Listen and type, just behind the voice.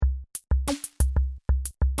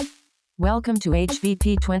Welcome to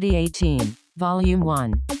HBP 2018, Volume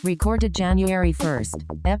 1, recorded January 1st,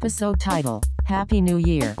 episode title, Happy New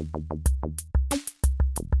Year.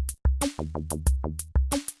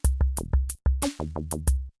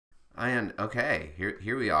 And okay,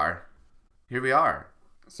 here we are. Here we are.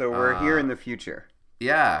 So we're here in the future.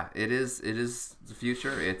 Yeah, it is the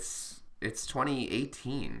future. It's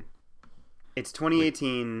 2018. It's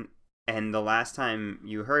 2018, and the last time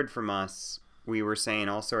you heard from us, we were saying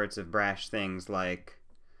all sorts of brash things like,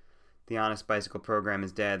 the Honest Bicycle Program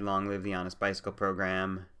is dead, long live the Honest Bicycle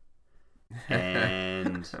Program,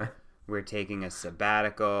 and we're taking a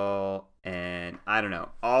sabbatical, and I don't know,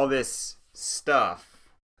 all this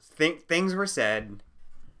stuff. Things were said.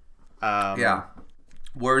 Yeah.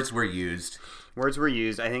 Words were used. I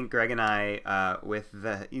think Greg and I, with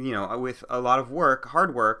a lot of work,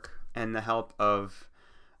 hard work, and the help of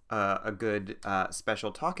a good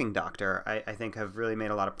special talking doctor, I think have really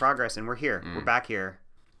made a lot of progress, and we're here. We're back here.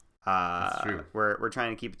 That's true. We're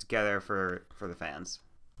trying to keep it together for the fans.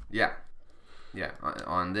 Yeah.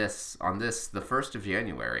 On this, the 1st of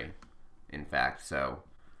January, in fact. So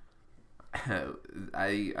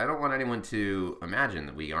I don't want anyone to imagine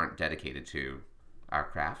that we aren't dedicated to our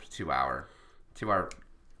craft, to our.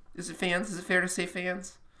 Is it fans? Is it fair to say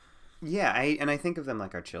fans? Yeah, I think of them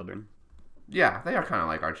like our children. Yeah, they are kind of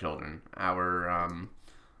like our children. Our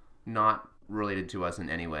not related to us in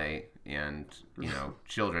any way, and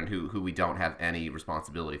children who we don't have any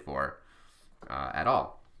responsibility for at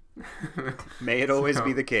all. May it always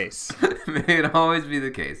be the case. May it always be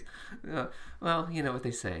the case. Well, you know what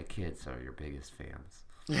they say: kids are your biggest fans.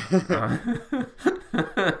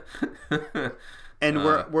 And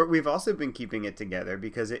we've also been keeping it together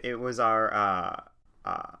because it was our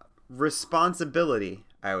responsibility,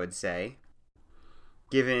 I would say,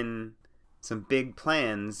 given some big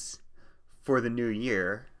plans for the new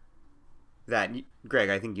year. That, Greg,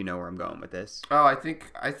 I think you know where I'm going with this. Oh, I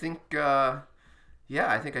think I do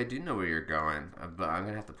know where you're going, but I'm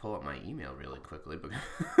gonna have to pull up my email really quickly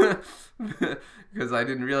because I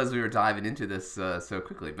didn't realize we were diving into this so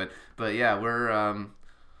quickly. But yeah, we're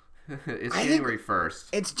it's January 1st.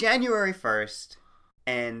 It's January 1st,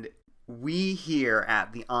 and we here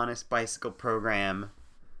at the Honest Bicycle Program,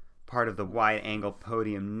 part of the Wide Angle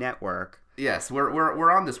Podium Network. Yes,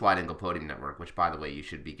 we're on this Wide Angle Podium Network, which, by the way, you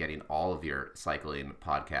should be getting all of your cycling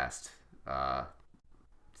podcast,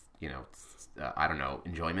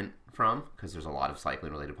 enjoyment from, because there's a lot of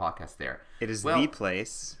cycling related podcasts there. It is the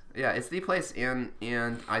place. Yeah, it's the place,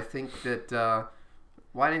 and I think that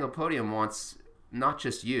Wide Angle Podium wants not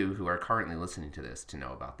just you who are currently listening to this to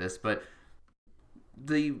know about this, but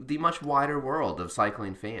the much wider world of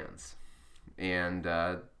cycling fans. And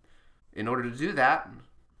in order to do that,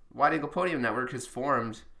 Wide Angle Podium Network has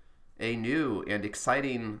formed a new and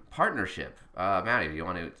exciting partnership. Maddie, do you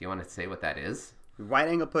want to say what that is? The Wide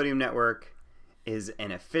Angle Podium Network is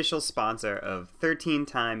an official sponsor of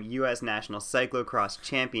 13-time U.S. National Cyclocross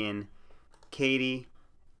champion Katie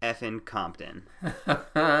effin Compton.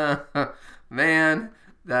 Man,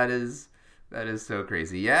 that is so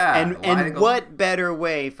crazy. Yeah. And what better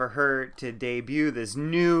way for her to debut this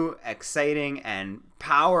new, exciting, and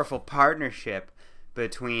powerful partnership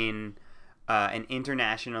between an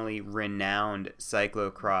internationally renowned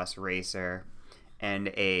cyclocross racer and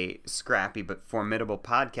a scrappy but formidable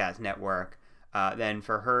podcast network than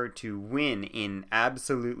for her to win in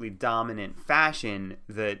absolutely dominant fashion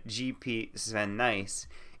the GP Sven Nys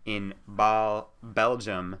in Bâle,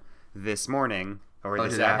 Belgium this morning, or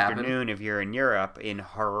this afternoon if you're in Europe, in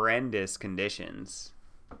horrendous conditions.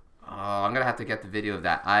 Oh, I'm going to have to get the video of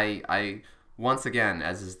that. I once again,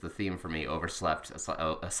 as is the theme for me, overslept a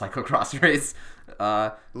cyclocross race.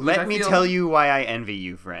 Let me tell you why I envy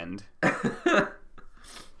you, friend.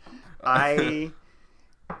 I,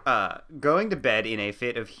 going to bed in a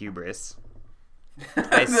fit of hubris.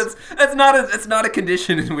 That's not a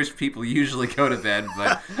condition in which people usually go to bed,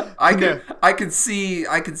 but I could see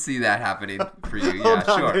that happening for you. Yeah, Hold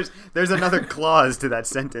on, sure. There's another clause to that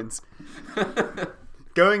sentence.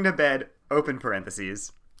 Going to bed, open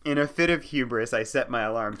parentheses. In a fit of hubris, I set my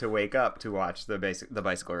alarm to wake up to watch the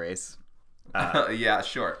bicycle race. Yeah,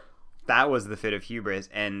 sure. That was the fit of hubris,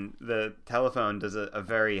 and the telephone does a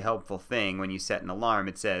very helpful thing when you set an alarm.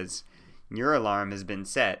 It says, your alarm has been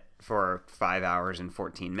set for 5 hours and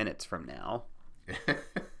 14 minutes from now.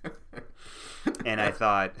 And I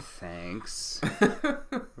thought, thanks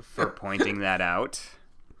for pointing that out.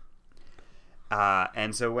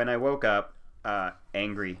 And so when I woke up,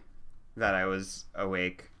 angry that I was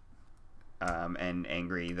awake, and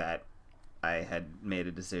angry that I had made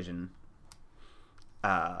a decision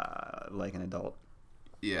like an adult,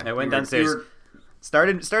 Yeah. I went downstairs,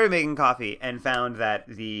 started making coffee, and found that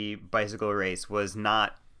the bicycle race was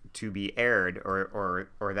not to be aired,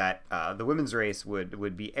 or that the women's race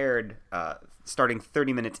would be aired starting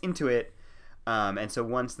 30 minutes into it. And so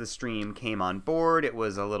once the stream came on board, it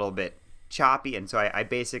was a little bit choppy, and so I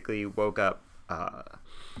basically woke up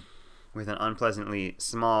with an unpleasantly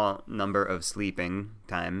small number of sleeping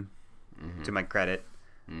time, to my credit,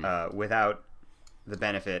 without the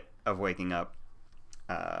benefit of waking up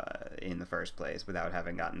in the first place, without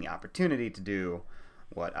having gotten the opportunity to do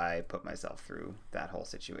what I put myself through that whole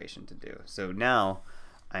situation to do. So now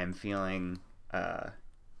I'm feeling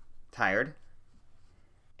tired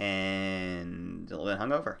and a little bit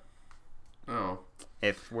hungover. Oh.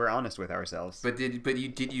 If we're honest with ourselves. But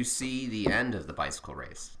did you see the end of the bicycle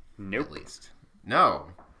race? Nope. At least. No.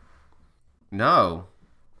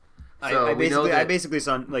 So I basically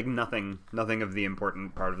saw like nothing of the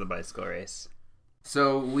important part of the bicycle race.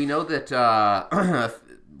 So we know that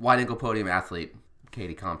wide ankle podium athlete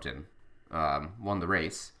Katie Compton won the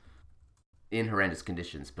race in horrendous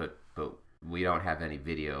conditions, but we don't have any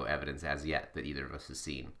video evidence as yet that either of us has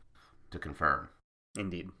seen to confirm.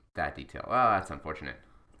 Indeed. That detail. Well, that's unfortunate.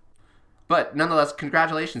 But nonetheless,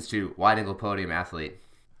 congratulations to wide ankle podium athlete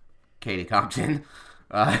Katie Compton.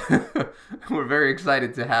 We're very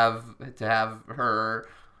excited to have her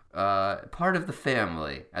part of the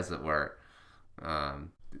family, as it were.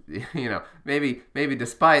 Maybe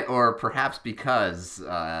despite or perhaps because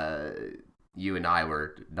you and I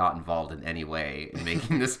were not involved in any way in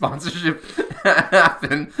making this sponsorship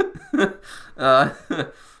happen.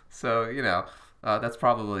 So that's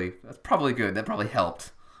probably good. That probably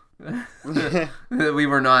helped. That we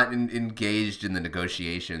were not engaged in the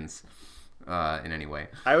negotiations in any way.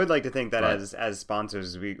 I would like to think that as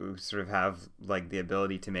sponsors, we sort of have like the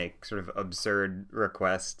ability to make sort of absurd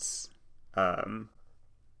requests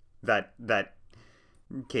that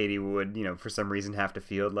Katie would, for some reason have to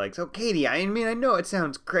field. Like, so Katie, I mean, I know it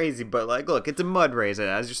sounds crazy, but like, look, it's a mud race, and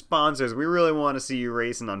as your sponsors, we really want to see you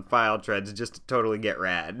racing on file treads just to totally get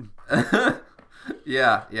rad.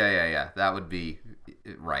 Yeah. That would be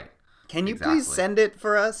right. Can you please send it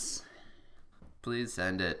for us? Please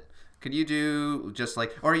send it. Could you do just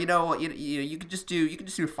like, or you could just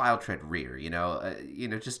do file tread rear.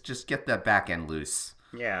 Just get that back end loose.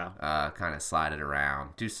 Yeah. Kind of slide it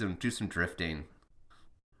around. Do some drifting.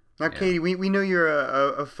 Now, Katie, we know you're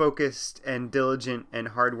a focused and diligent and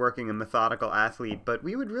hardworking and methodical athlete, but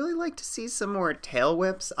we would really like to see some more tail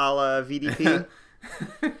whips a la VDP.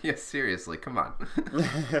 Yeah, seriously, come on.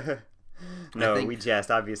 No, we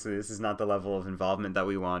jest. Obviously, this is not the level of involvement that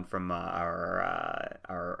we want from our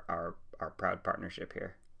proud partnership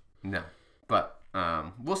here. No, but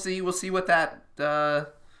we'll see what that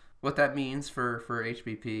means for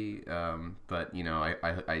HBP. But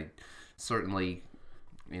I certainly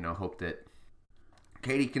hope that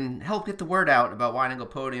Katie can help get the word out about Wide Angle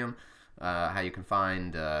Podium. How you can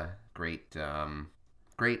find great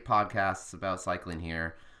podcasts about cycling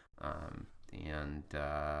here. And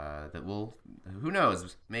that will, who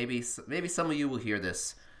knows, maybe some of you will hear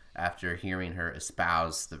this after hearing her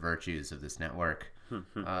espouse the virtues of this network,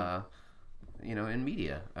 in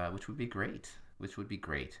media, which would be great.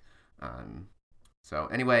 So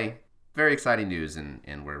anyway, very exciting news,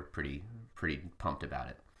 and we're pretty pumped about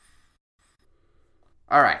it.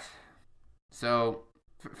 All right. So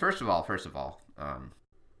first of all,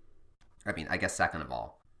 I guess second of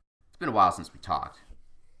all, it's been a while since we talked.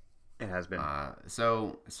 It has been.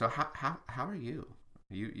 So how are you?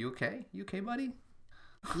 You okay? You okay, buddy?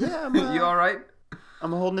 Yeah, I'm, you all right?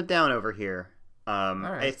 I'm holding it down over here. All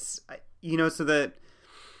right. It's so the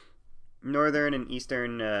northern and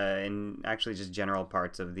eastern and actually just general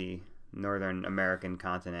parts of the Northern American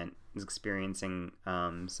continent is experiencing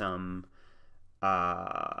some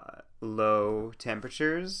low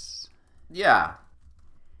temperatures. Yeah.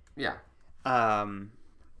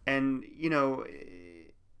 And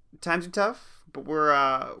times are tough, but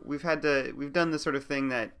we've done the sort of thing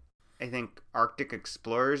that I think Arctic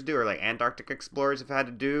explorers do, or like Antarctic explorers have had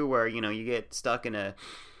to do, where you get stuck in a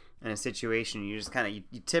situation, you just kind of you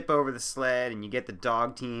tip over the sled and you get the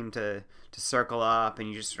dog team to circle up, and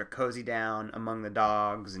you just sort of cozy down among the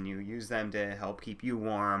dogs, and you use them to help keep you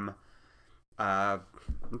warm.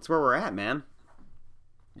 That's where we're at, man.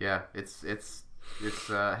 Yeah, it's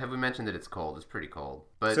have we mentioned that it's cold? It's pretty cold.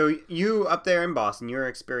 But so you up there in Boston, you're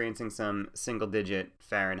experiencing some single-digit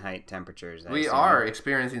Fahrenheit temperatures. We are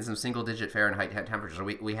experiencing some single-digit Fahrenheit temperatures.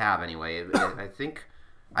 We have anyway. I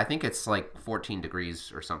think it's like 14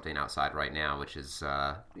 degrees or something outside right now, which is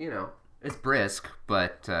it's brisk,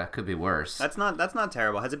 but could be worse. That's not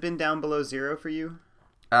terrible. Has it been down below zero for you?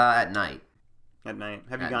 At night. At night.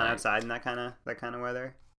 Have you At gone night. outside in that kind of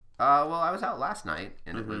weather? Well, I was out last night,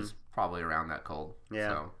 and it was probably around that cold. Yeah.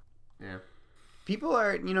 So, yeah. People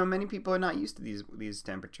are, many people are not used to these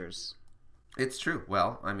temperatures. It's true.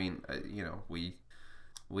 Well, I mean,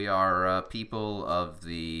 we are people of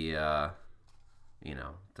the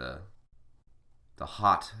the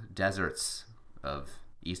hot deserts of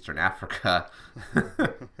Eastern Africa.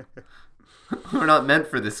 We're not meant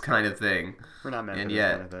for this kind of thing. We're not meant for and this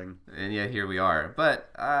yet, kind of thing. And yet here we are. But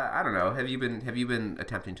I don't know. Have you been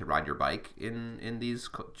attempting to ride your bike in these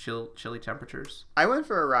chilly temperatures? I went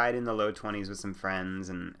for a ride in the low 20s with some friends,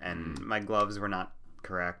 and my gloves were not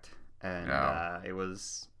correct, and it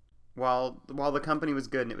was while the company was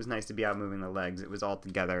good and it was nice to be out moving the legs, it was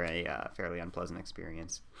altogether a fairly unpleasant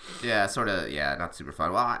experience. Yeah, sort of. Yeah, not super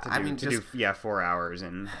fun. Well, to do 4 hours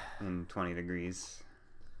in 20 degrees.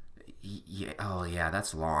 Yeah. Oh, yeah.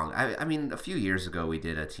 That's long. I mean, a few years ago we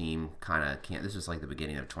did a team kind of camp. This was like the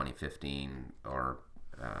beginning of 2015 or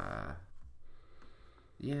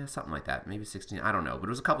something like that. Maybe 16. I don't know. But it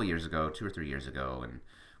was a couple years ago, 2 or 3 years ago, and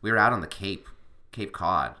we were out on the Cape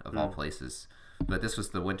Cod of all places. But this was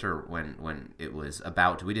the winter when it was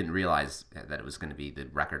about. We didn't realize that it was going to be the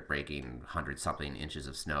record-breaking 100-something inches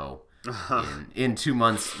of snow in 2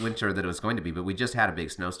 months winter that it was going to be. But we just had a big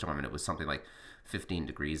snowstorm, and it was something like 15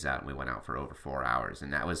 degrees out, and we went out for over 4 hours,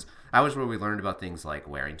 and that was where we learned about things like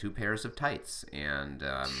wearing 2 pairs of tights and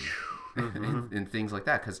and things like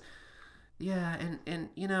that. Because and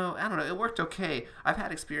I don't know, it worked okay. I've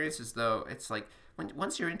had experiences though. It's like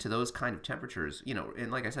once you're into those kind of temperatures,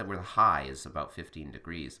 and like I said, where the high is about 15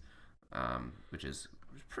 degrees, which is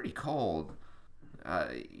pretty cold.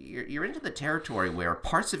 You're into the territory where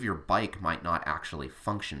parts of your bike might not actually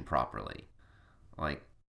function properly, like.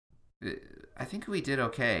 I think we did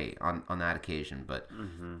okay on that occasion, but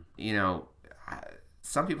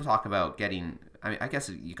some people talk about getting. I mean, I guess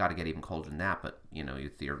you got to get even colder than that, but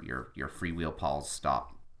your freewheel paws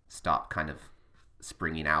stop kind of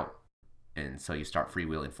springing out, and so you start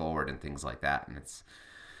freewheeling forward and things like that, and it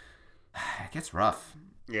gets rough.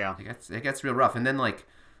 Yeah, it gets real rough, and then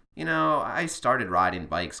I started riding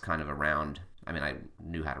bikes kind of around. I mean, I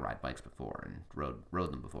knew how to ride bikes before and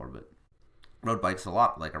rode them before, but. Rode bikes a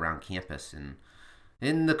lot, like around campus and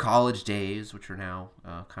in the college days, which are now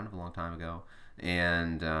kind of a long time ago.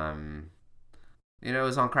 And, it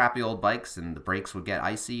was on crappy old bikes, and the brakes would get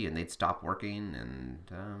icy, and they'd stop working.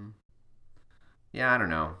 And, I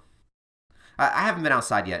don't know. I haven't been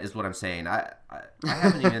outside yet, is what I'm saying. I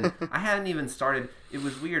hadn't even started. It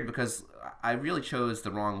was weird because I really chose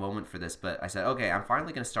the wrong moment for this, but I said, okay, I'm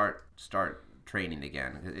finally going to start training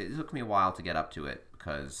again. It took me a while to get up to it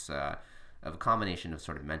because... of a combination of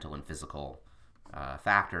sort of mental and physical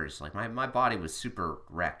factors. Like my body was super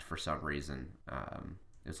wrecked for some reason.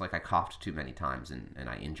 It was like I coughed too many times and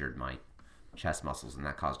I injured my chest muscles, and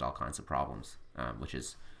that caused all kinds of problems, which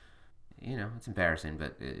is, it's embarrassing,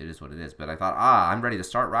 but it is what it is. But I thought, I'm ready to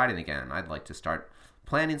start riding again. I'd like to start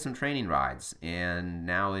planning some training rides, and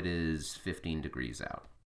now it is 15 degrees out.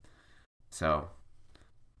 So...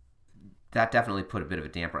 that definitely put a bit of a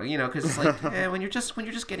damper, because it's like when you're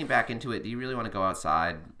just getting back into it, do you really want to go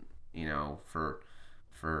outside,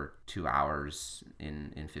 for 2 hours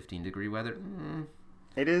in 15-degree weather?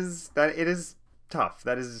 It is tough.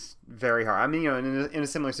 That is very hard. I mean, in a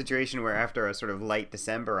similar situation where after a sort of light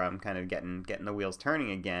December, I'm kind of getting the wheels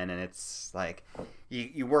turning again, and it's like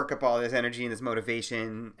you work up all this energy and this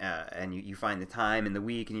motivation, and you find the time in the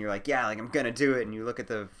week, and you're like, yeah, like I'm gonna do it, and you look at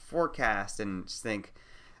the forecast and just think.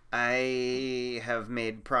 I have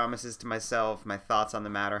made promises to myself. My thoughts on the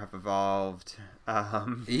matter have evolved.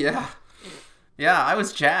 Yeah, I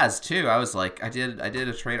was jazzed too. I was like, I did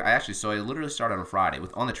a trainer. I literally started on a Friday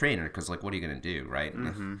on the trainer because what are you gonna do, right?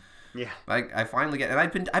 Mm-hmm. Yeah. I finally and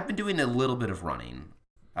I've been doing a little bit of running,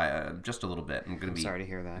 just a little bit. I'm sorry to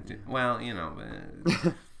hear that. Well,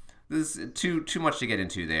 this is too much to get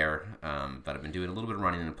into there. But I've been doing a little bit of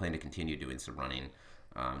running and I plan to continue doing some running.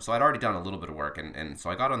 So I'd already done a little bit of work, and so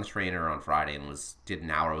I got on the trainer on Friday and did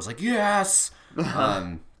an hour. I was like, yes,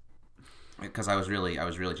 because I was really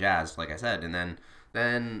jazzed, like I said. And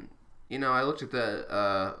then I looked at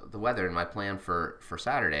the weather and my plan for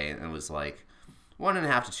Saturday, and it was like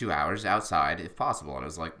 1.5 to 2 hours outside if possible. And I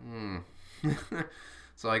was like,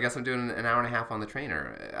 So I guess I'm doing an hour and a half on the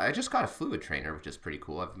trainer. I just got a fluid trainer, which is pretty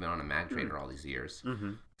cool. I've been on a mag trainer all these years.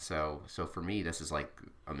 Mm-hmm. So for me, this is like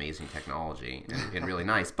amazing technology and really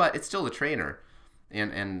nice. But it's still the trainer,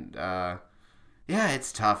 and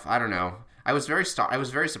it's tough. I don't know. I was very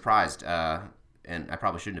surprised, and I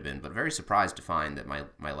probably shouldn't have been, but very surprised to find that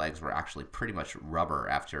my legs were actually pretty much rubber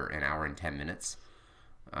after an hour and 10 minutes.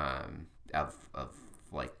 of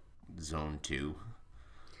like zone 2.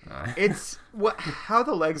 It's how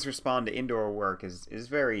the legs respond to indoor work is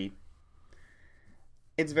very.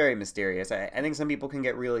 It's very mysterious. I think some people can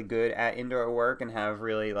get really good at indoor work and have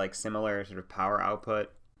really like similar sort of power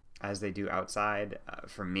output as they do outside.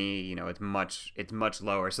 For me, it's much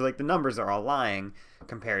lower. So like the numbers are all lying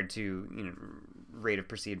compared to rate of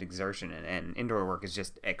perceived exertion, and indoor work is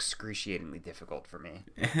just excruciatingly difficult for me.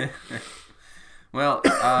 Well,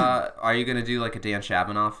 are you gonna do like a Dan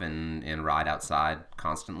Shabanoff and ride outside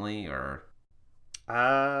constantly, or?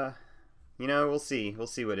 We'll see. We'll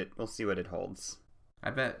see what it holds. I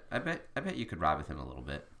bet you could ride with him a little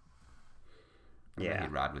bit. I bet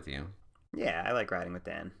he'd ride with you. Yeah, I like riding with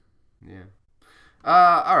Dan. Yeah.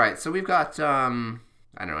 All right. So we've got I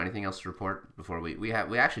don't know, anything else to report before we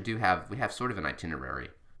actually have sort of an itinerary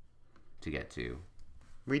to get to.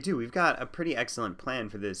 We do. We've got a pretty excellent plan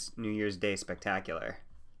for this New Year's Day spectacular.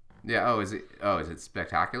 Yeah. Is it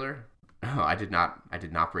spectacular? Oh, I did not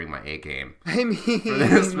bring my A game. I mean, for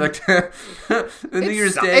this the New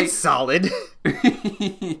Year's Day. It's solid.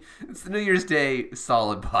 It's the New Year's Day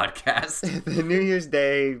solid podcast. The New Year's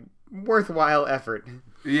Day worthwhile effort.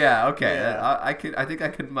 Yeah. Okay. Yeah. I think I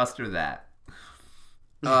could muster that.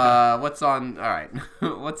 What's on? All right.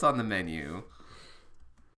 What's on the menu?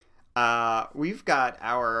 We've got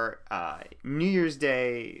our New Year's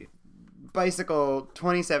Day Bicycle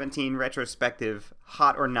 2017 retrospective,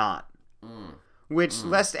 Hot or Not. Which,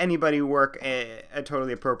 lest anybody work a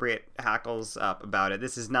totally appropriate hackles up about it,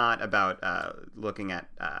 this is not about looking at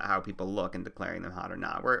how people look and declaring them hot or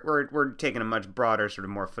not. We're taking a much broader, sort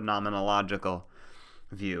of more phenomenological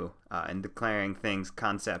view and declaring things,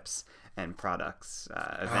 concepts, and products,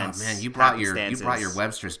 events. Oh man, you brought your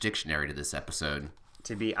Webster's dictionary to this episode.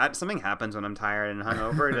 Something happens when I'm tired and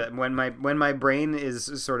hungover. when my brain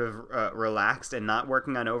is sort of relaxed and not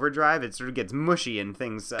working on overdrive, it sort of gets mushy and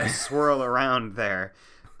things swirl around there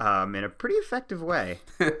in a pretty effective way.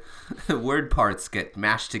 Word parts get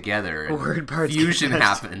mashed together. And fusion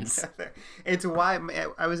happens. Together. It's why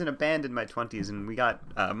I was in a band in my 20s, and we got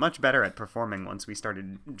much better at performing once we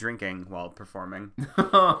started drinking while performing.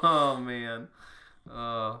 Oh man,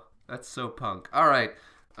 oh that's so punk. All right.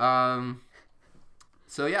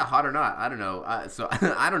 So yeah, hot or not, I don't know. So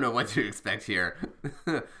I don't know what to expect here.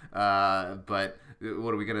 But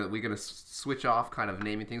what are we gonna switch off, kind of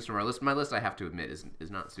naming things from our list? My list, I have to admit, is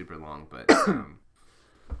not super long,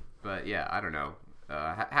 but yeah, I don't know.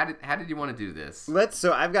 How did you want to do this?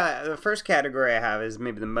 So I've got the first category I have is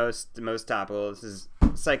maybe the most topical. This is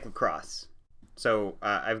cyclocross. So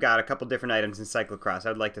I've got a couple different items in cyclocross.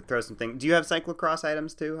 I'd like to throw something. Do you have cyclocross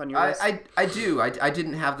items too on your list? I do. I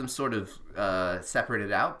didn't have them sort of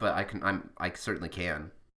separated out, but I certainly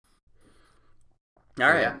can. All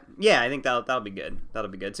right. Yeah, I think that'll be good. That'll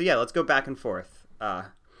be good. So yeah, let's go back and forth.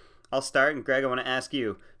 I'll start, and Greg, I want to ask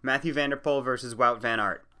you: Mathieu van der Poel versus Wout van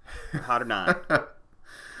Aert. Hot or not?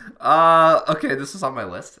 Okay, this is on my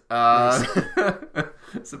list.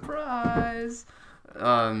 Surprise.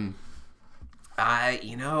 I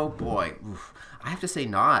have to say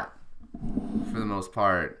not, for the most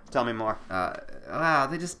part. Tell me more.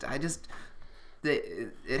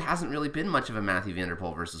 It hasn't really been much of a Mathieu van der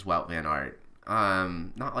Poel versus Wout van Aert.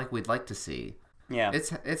 Not like we'd like to see. Yeah.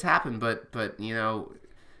 It's happened, but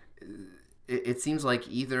it seems like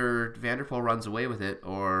either van der Poel runs away with it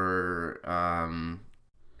or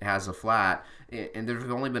has a flat. And there's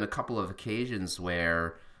only been a couple of occasions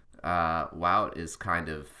where Wout is kind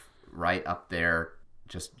of right up there,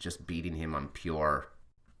 just beating him on pure,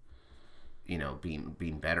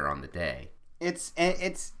 being better on the day. It's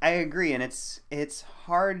I agree, and it's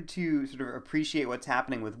hard to sort of appreciate what's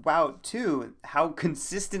happening with Wout too, how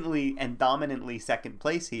consistently and dominantly second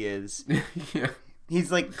place he is. Yeah. He's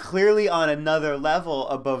like clearly on another level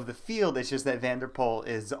above the field. It's just that Van der Poel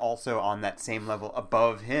is also on that same level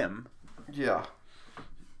above him. Yeah.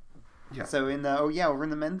 Yeah. So over in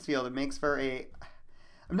the men's field, it makes for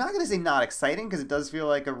I'm not going to say not exciting, because it does feel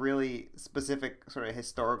like a really specific sort of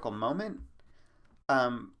historical moment.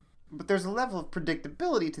 But there's a level of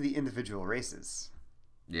predictability to the individual races.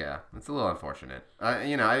 Yeah, it's a little unfortunate.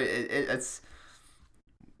 It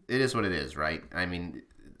is what it is, right? I mean,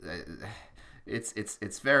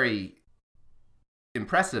 it's very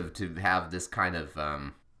impressive to have this kind of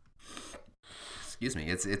excuse me.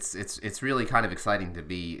 It's really kind of exciting to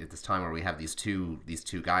be at this time where we have these two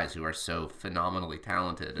guys who are so phenomenally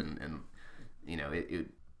talented, and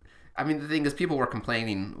I mean, the thing is, people were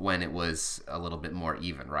complaining when it was a little bit more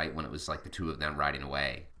even, right? When it was like the two of them riding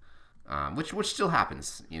away, which still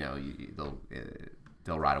happens. They'll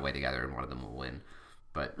ride away together and one of them will win.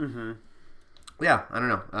 But Yeah, I don't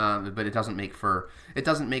know, but it doesn't make for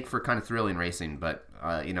kind of thrilling racing. But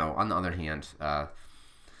on the other hand,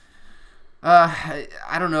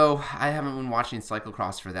 I don't know. I haven't been watching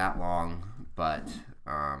cyclocross for that long, but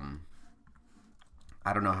I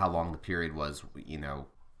don't know how long the period was,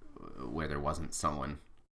 where there wasn't someone.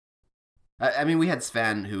 I mean, we had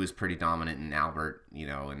Sven, who was pretty dominant, and Albert,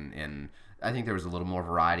 and I think there was a little more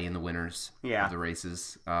variety in the winners of the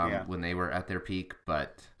races when they were at their peak,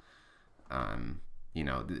 but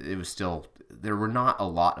it was still, there were not a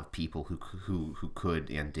lot of people who could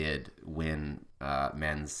and did win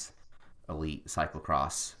men's elite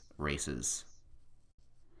cyclocross races.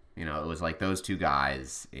 It was like those two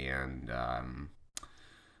guys and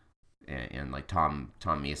like Tom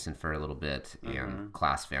Mason for a little bit, and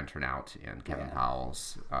Klaas van Ternhout and Kevin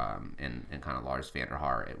Powles, and kind of Lars van der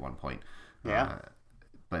Haar at one point. Yeah.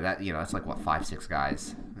 But that, that's like, what, 5-6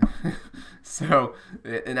 guys? So,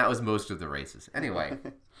 and that was most of the races. Anyway.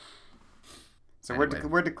 So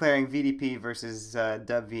we're declaring VDP versus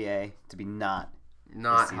WVA to be not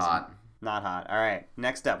hot. Not hot. All right.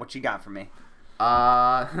 Next up, what you got for me?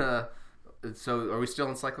 So are we still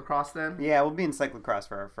in cyclocross then? Yeah, we'll be in cyclocross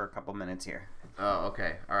for a couple minutes here. Oh,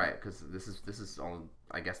 okay. All right, because this is only,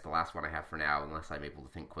 I guess, the last one I have for now, unless I'm able to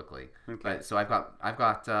think quickly. Okay. But so I've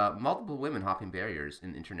got multiple women hopping barriers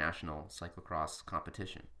in international cyclocross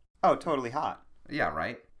competition. Oh, totally hot. Yeah,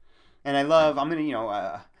 right. And I'm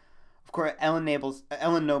gonna, of course, Ellen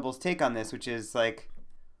Noble's take on this, which is like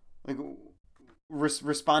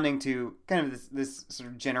responding to kind of this sort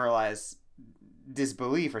of generalized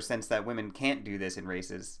disbelief or sense that women can't do this in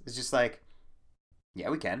races. It's just like, yeah,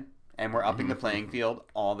 we can, and we're upping the playing field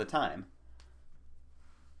all the time.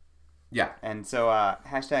 Yeah. And so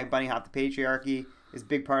hashtag Bunny Hop the Patriarchy is a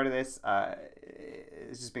big part of this.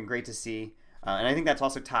 It's just been great to see, and I think that's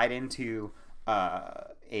also tied into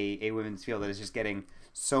a women's field that is just getting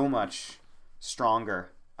so much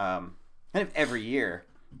stronger, kind of every year.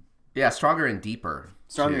 Yeah, stronger and deeper.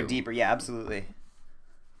 Stronger and deeper. Yeah, absolutely.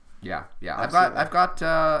 Yeah. Absolutely. I've got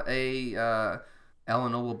a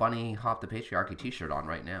Ellen Noble Bunny Hop the Patriarchy T-shirt on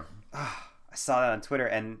right now. I saw that on Twitter,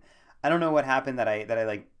 and I don't know what happened that I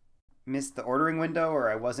like missed the ordering window, or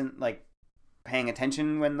I wasn't like paying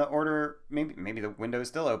attention when the order. Maybe the window is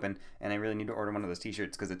still open, and I really need to order one of those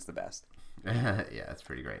T-shirts because it's the best. Yeah, that's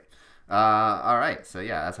pretty great. All right, so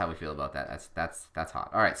yeah, that's how we feel about that. That's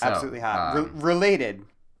hot. All right, so absolutely hot. Related.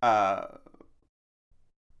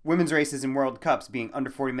 Women's races and World Cups being under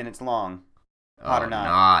 40 minutes long. Hot or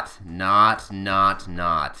not? Not.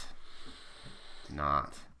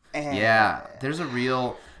 Yeah, there's a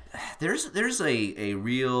real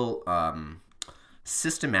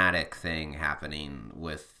systematic thing happening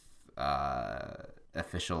with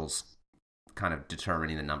officials kind of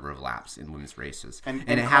determining the number of laps in women's races, and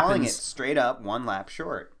it calling it straight up 1 lap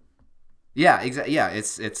short. Yeah, exactly. Yeah,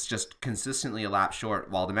 it's just consistently a lap short,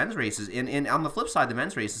 while the men's races, and on the flip side, the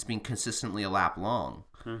men's race is being consistently a lap long.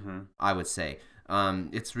 Mm-hmm. I would say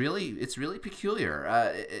it's really peculiar.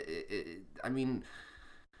 I mean,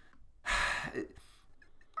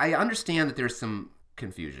 I understand that there's some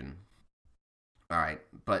confusion. All right,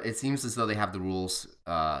 but it seems as though they have the rules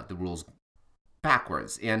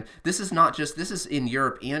backwards, and this is in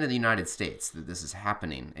Europe and in the United States that this is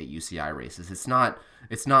happening at UCI races. It's not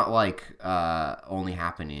like only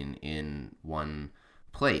happening in one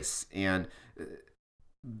place. And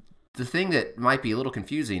the thing that might be a little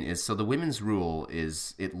confusing is, so the women's rule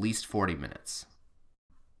is at least 40 minutes.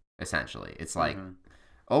 Essentially, it's like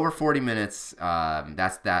over 40 minutes.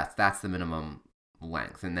 That's the minimum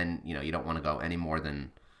length, and then you don't want to go any more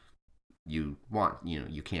than you want.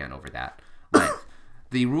 You can over that length.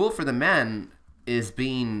 The rule for the men is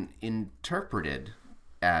being interpreted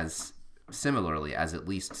as similarly as at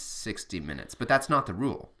least 60 minutes, but that's not the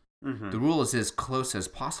rule. Mm-hmm. The rule is as close as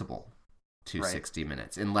possible to 60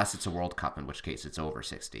 minutes, unless it's a World Cup, in which case it's over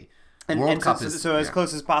 60. World Cup is as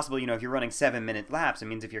close as possible. If you're running 7-minute laps, it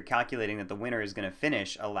means if you're calculating that the winner is going to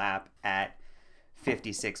finish a lap at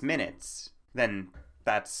 56 minutes, then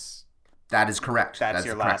that is correct. That's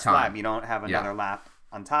your last lap. You don't have another lap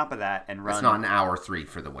on top of that and run. It's not an hour 3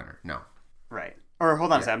 for the winner. No. Right. Or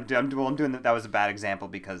hold on a second. I'm doing that. That was a bad example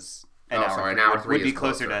because an hour 3 would be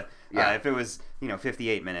closer to if it was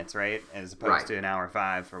 58 minutes, right, as opposed to an hour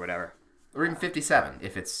 5 or whatever. Or even 57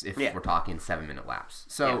 if we're talking 7-minute laps.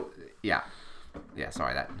 So yeah.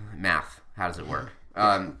 Sorry, that math. How does it work?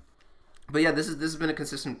 But yeah, this has been a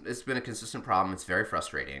consistent problem. It's very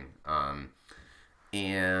frustrating.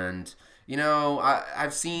 And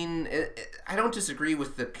I've seen. I don't disagree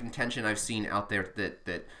with the contention I've seen out there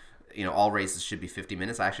that all races should be 50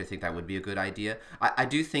 minutes. I actually think that would be a good idea. I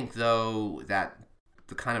do think, though, that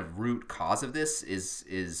the kind of root cause of this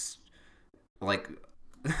is like,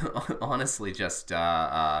 honestly, just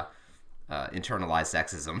internalized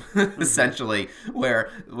sexism, essentially,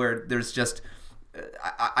 where there's just,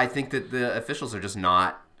 I think that the officials are just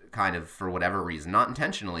not, kind of, for whatever reason, not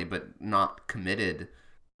intentionally, but not committed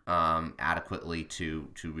adequately to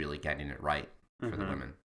really getting it right for the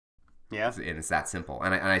women. Yeah, and it's that simple.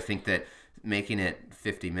 And I think that making it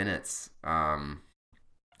 50 minutes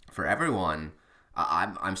for everyone,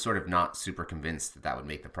 I'm sort of not super convinced that would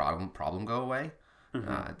make the problem go away.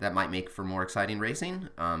 That might make for more exciting racing,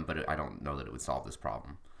 but I don't know that it would solve this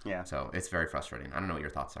problem. Yeah. So it's very frustrating. I don't know what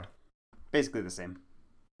your thoughts are. Basically the same.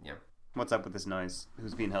 Yeah. What's up with this noise?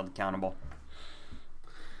 Who's being held accountable?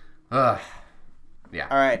 Yeah.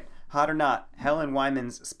 All right. Hot or not, Helen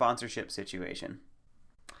Wyman's sponsorship situation.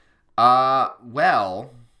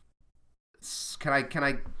 Well, can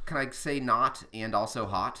I say not and also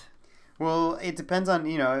hot? Well, it depends on,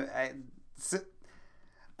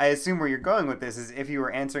 I assume where you're going with this is if you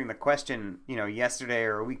were answering the question, yesterday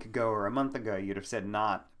or a week ago or a month ago, you'd have said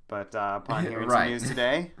not. But upon hearing some news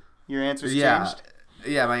today, your answer's changed?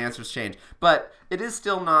 Yeah, my answer's changed. But it is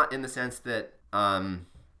still not in the sense that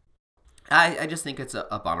I just think it's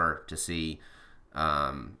a bummer to see,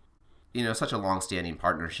 such a long-standing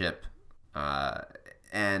partnership,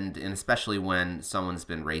 and especially when someone's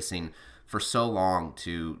been racing for so long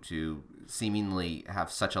to seemingly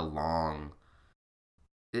have such a long,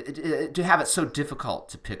 to have it so difficult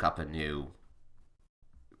to pick up a new,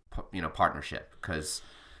 partnership, because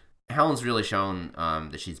Helen's really shown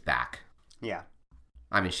that she's back. Yeah.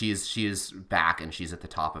 I mean, she is back, and she's at the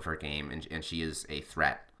top of her game, and she is a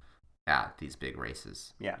threat at these big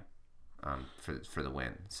races. Yeah. For the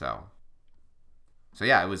win. So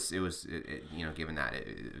yeah, it was given that,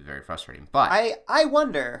 it very frustrating. But I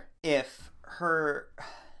wonder if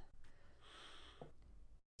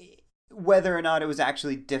whether or not it was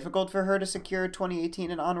actually difficult for her to secure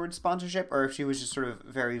 2018 and onward sponsorship, or if she was just sort of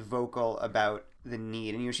very vocal about the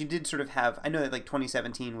need. And she did sort of have, I know that like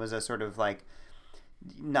 2017 was a sort of like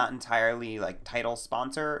not entirely like title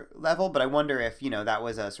sponsor level, but I wonder if that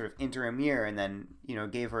was a sort of interim year, and then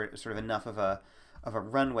gave her sort of enough of a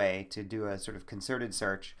runway to do a sort of concerted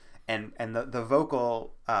search, and the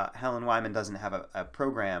vocal Helen Wyman doesn't have a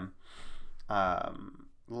program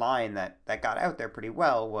line that got out there pretty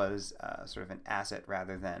well was sort of an asset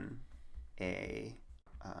rather than a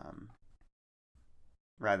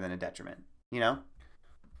detriment. Yeah.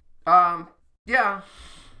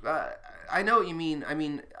 I know what you mean. I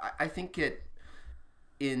mean, I think it,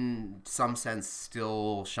 in some sense,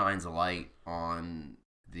 still shines a light on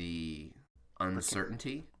the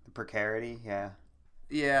uncertainty, the precarity,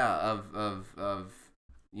 of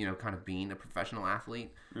kind of being a professional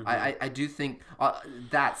athlete. Mm-hmm. I do think,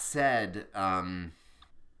 that said,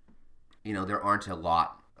 there aren't a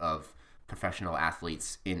lot of professional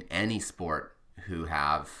athletes in any sport who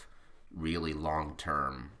have really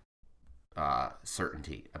long-term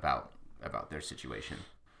certainty about their situation.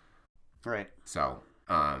 Right. So,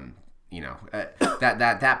 that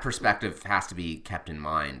perspective has to be kept in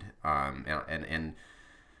mind. And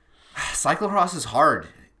cyclocross is hard.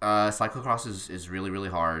 Cyclocross is really, really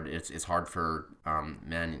hard. It's hard for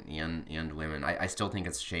men and women. I still think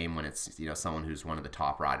it's a shame when it's someone who's one of the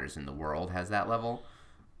top riders in the world has that level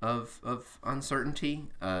of uncertainty.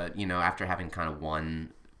 After having kind of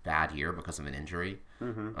one bad year because of an injury.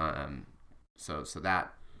 Mm-hmm. So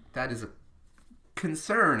that is a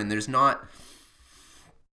concern, and there's not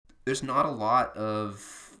a lot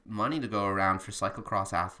of money to go around for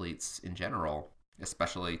cyclocross athletes in general,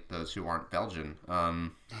 especially those who aren't Belgian.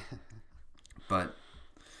 But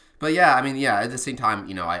yeah, I mean, yeah. At the same time,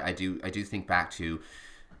 I do think back to.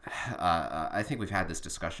 I think we've had this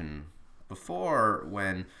discussion before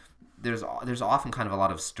when there's often kind of a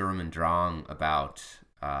lot of Sturm und Drang about.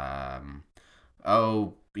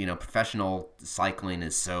 Professional cycling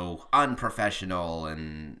is so unprofessional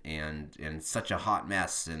and such a hot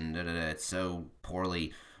mess, and it's so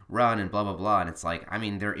poorly run and blah blah blah. And it's like, I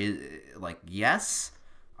mean, there is yes,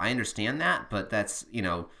 I understand that, but that's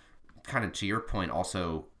kind of to your point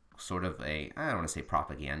also sort of I don't want to say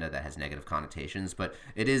propaganda that has negative connotations, but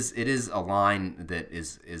it is a line that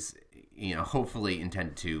is hopefully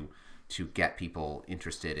intended to get people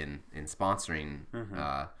interested in sponsoring.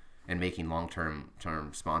 Mm-hmm. And making long-term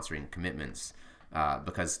sponsoring commitments,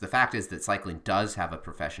 because the fact is that cycling does have a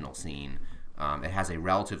professional scene. It has a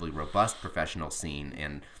relatively robust professional scene,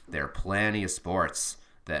 and there are plenty of sports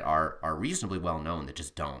that are reasonably well known that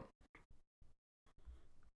just don't.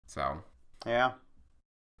 So yeah,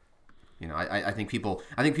 I think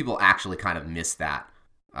people actually kind of miss that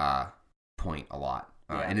point a lot.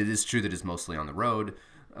 And it is true that it's mostly on the road,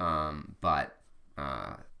 but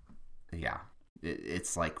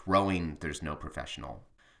it's like rowing. There's no professional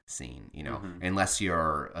scene, unless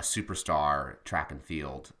you're a superstar track and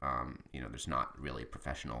field. There's not really a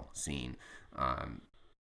professional scene.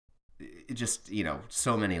 It just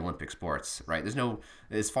so many Olympic sports, right? There's no,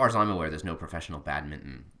 as far as I'm aware, there's no professional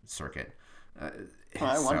badminton circuit. I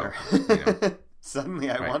wonder. Suddenly,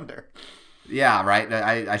 I wonder. Yeah, right.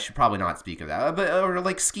 I should probably not speak of that, or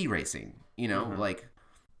like ski racing.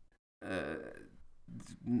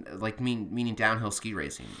 Meaning downhill ski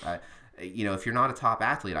racing. If you're not a top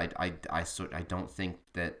athlete, I don't think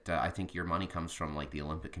that I think your money comes from like the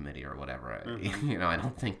Olympic Committee or whatever. I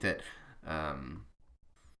don't think that. I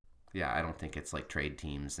don't think it's like trade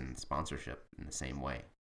teams and sponsorship in the same way.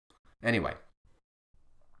 Anyway,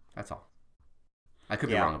 that's all. I could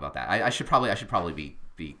be wrong about that. I should probably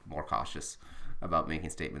be more cautious about making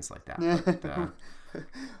statements like that. But,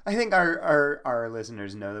 I think our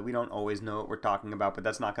listeners know that we don't always know what we're talking about, but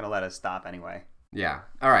that's not going to let us stop anyway. Yeah.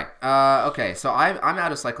 All right. Okay. So I'm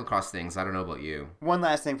out of cyclocross things. I don't know about you. One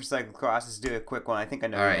last thing for cyclocross is do a quick one. I think I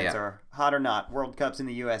know your answer. Hot or not? World Cups in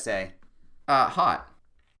the USA. Hot.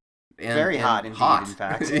 Very hot indeed. Hot. In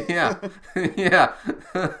fact. Yeah. Yeah.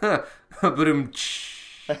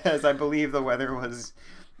 As I believe the weather was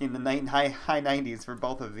in the high 90s for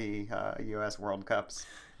both of the U.S. World Cups.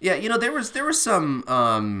 Yeah, there was some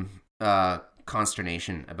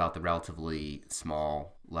consternation about the relatively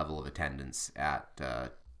small level of attendance at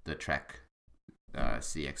the Trek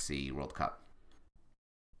CXC World Cup.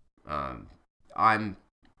 I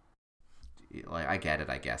get it,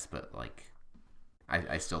 I guess, but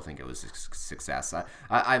I still think it was a success.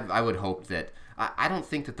 I would hope that I don't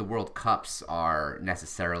think that the World Cups are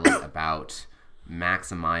necessarily about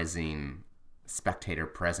maximizing spectator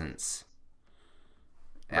presence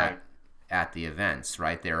at the events,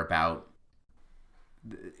 right? They're about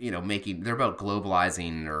they're about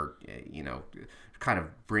globalizing or kind of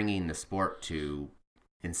bringing the sport to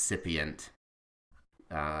incipient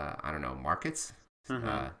markets,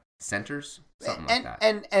 centers, something like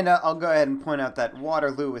that. And I'll go ahead and point out that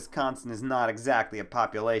Waterloo, Wisconsin is not exactly a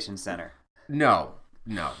population center. No.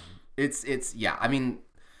 It's the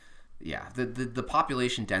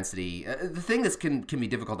population density, the thing that can be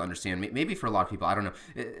difficult to understand, maybe for a lot of people, I don't know,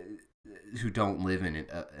 who don't live in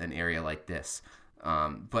an area like this.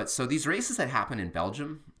 But so these races that happen in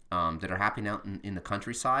Belgium, that are happening out in the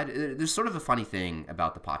countryside, there's sort of a funny thing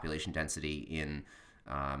about the population density in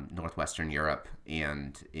northwestern Europe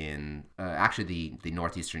and in actually the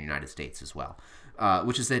northeastern United States as well,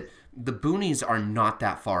 which is that the boonies are not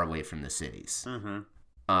that far away from the cities. Mm-hmm.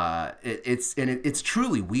 It's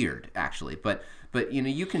truly weird, actually. But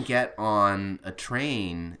you can get on a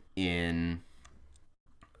train in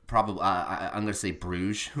probably I'm going to say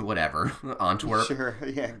Bruges, whatever, Antwerp. Sure,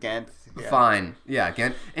 yeah, Ghent. Yeah. Fine, yeah,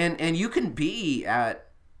 Ghent, and you can be at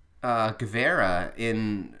Guevara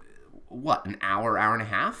in what, an hour and a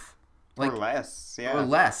halve, or less, yeah. Or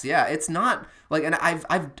less, yeah. It's not like, and I've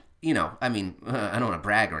I don't want to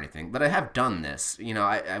brag or anything, but I have done this.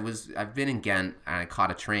 I've been in Ghent and I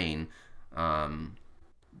caught a train out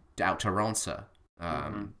to Ronsa.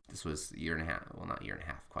 This was a year and a half, well, not a year and a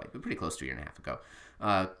half quite, but pretty close to a year and a half ago.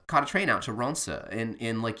 Caught a train out to Ronsa,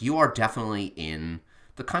 and like, you are definitely in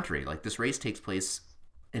the country. Like, this race takes place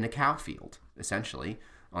in a cow field, essentially,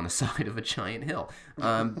 on the side of a giant hill.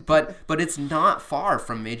 But it's not far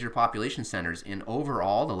from major population centers, and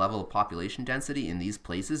overall the level of population density in these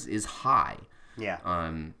places is high.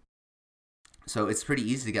 Yeah. So it's pretty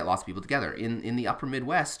easy to get lots of people together. In the upper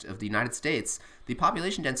Midwest of the United States, the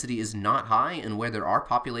population density is not high, and where there are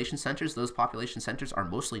population centers, those population centers are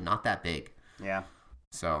mostly not that big. Yeah.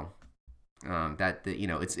 So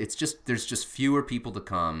it's just, there's just fewer people to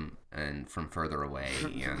come and from further away.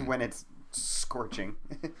 And when it's scorching.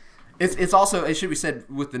 It's also, it should be said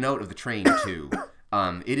with the note of the train too.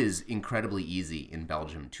 It is incredibly easy in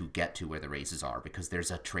Belgium to get to where the races are because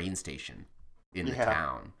there's a train station in the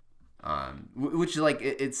town, which is like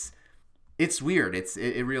it's weird.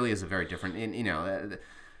 It really is a very different.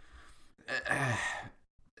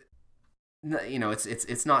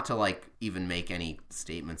 It's not to like even make any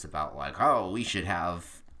statements about like, oh, we should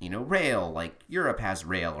have rail, like Europe has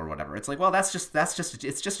rail or whatever. It's like, well, it's just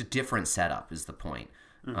a different setup is the point.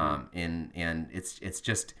 And it's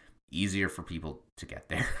just easier for people to get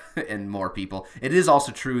there and more people. It is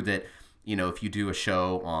also true that, if you do a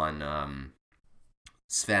show on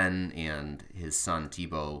Sven and his son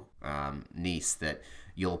Thibaut Nice, that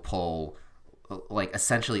you'll pull like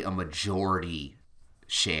essentially a majority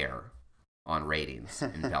share on ratings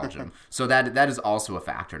in Belgium. So that is also a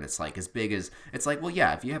factor, and it's like as big as it's like, well,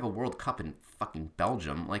 yeah, if you have a World Cup in fucking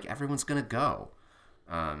Belgium, like everyone's gonna go.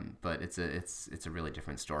 But it's a really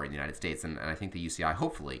different story in the United States, and I think the UCI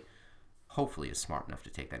hopefully is smart enough to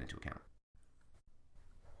take that into account.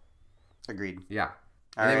 Agreed. Yeah.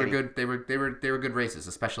 And they were good. They were good races,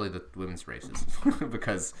 especially the women's races,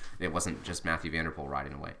 because it wasn't just Matthew Van Der Poel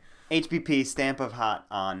riding away. HBP stamp of hot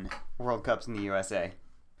on World Cups in the USA.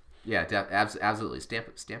 Yeah, absolutely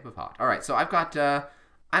stamp of hot. All right, so I've got I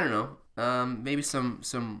don't know, maybe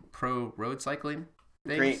some pro road cycling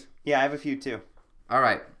things. Great. Yeah, I have a few too. All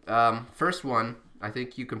right, first one I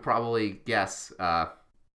think you can probably guess.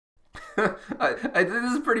 This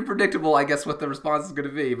is pretty predictable, I guess, what the response is going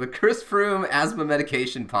to be. But Chris Froome, asthma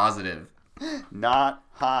medication positive. Not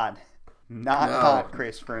hot. Not hot,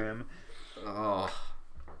 Chris Froome. Oh,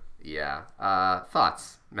 yeah.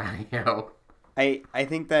 Thoughts, Matteo? I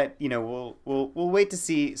think that we'll wait to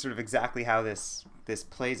see sort of exactly how this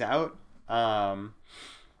plays out. I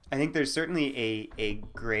think there's certainly a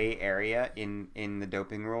gray area in the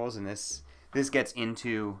doping rules, and this gets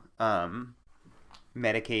into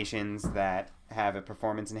medications that have a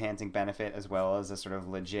performance enhancing benefit as well as a sort of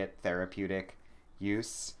legit therapeutic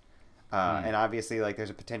use. And obviously, like, there's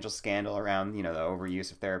a potential scandal around, the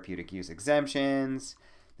overuse of therapeutic use exemptions.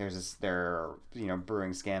 There are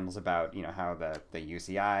brewing scandals about, how the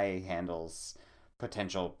UCI handles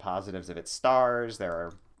potential positives of its stars. There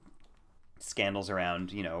are scandals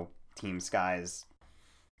around, Team Sky's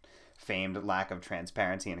famed lack of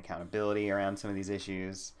transparency and accountability around some of these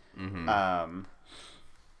issues. Mm-hmm.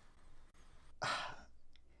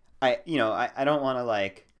 I don't want to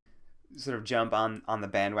like sort of jump on the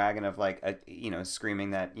bandwagon of like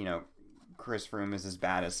screaming that Chris Froome is as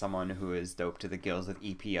bad as someone who is doped to the gills with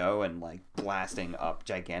EPO and like blasting up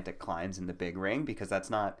gigantic climbs in the big ring, because that's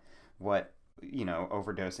not what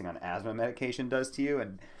overdosing on asthma medication does to you.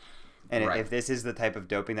 And right. If this is the type of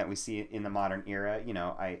doping that we see in the modern era,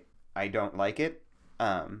 I don't like it.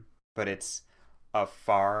 But it's a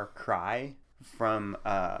far cry from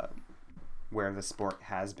where the sport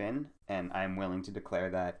has been, and I'm willing to declare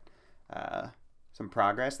that some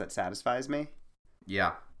progress that satisfies me.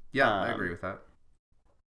 Yeah, I agree with that.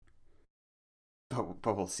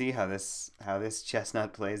 But we'll see how this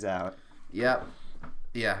chestnut plays out. Yeah,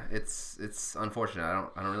 it's unfortunate.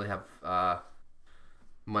 I don't really have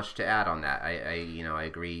much to add on that. I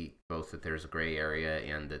agree both that there's a gray area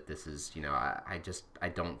and that this is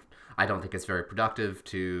I don't think it's very productive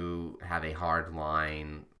to have a hard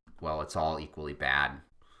line. Well, it's all equally bad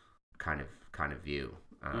kind of view.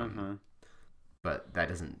 But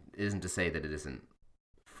that isn't to say that it isn't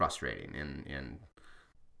frustrating, and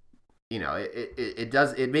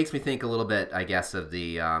it makes me think a little bit, I guess, of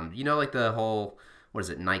the like the whole, what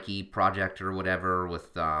is it, Nike project or whatever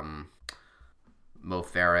with Mo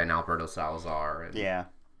Farah and Alberto Salazar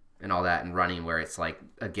and all that, and running, where it's like,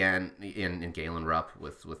 again, in Galen Rupp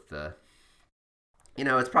with the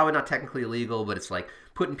it's probably not technically illegal, but it's like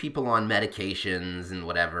putting people on medications and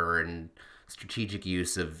whatever, and strategic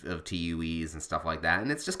use of TUEs and stuff like that,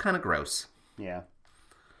 and it's just kind of gross. Yeah.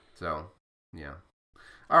 So, yeah.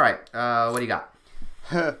 All right, what do you got?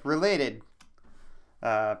 Related.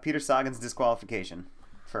 Peter Sagan's disqualification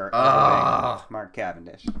for overweighing Mark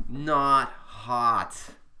Cavendish. Not hot.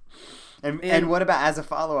 And what about, as a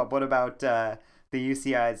follow-up, what about the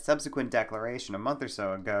UCI's subsequent declaration a month or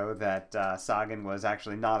so ago that Sagan was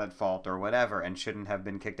actually not at fault or whatever and shouldn't have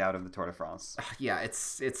been kicked out of the Tour de France? Yeah,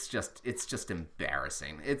 it's just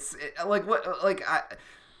embarrassing.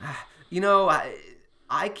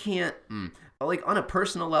 I can't. Like, on a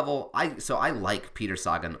personal level, I like Peter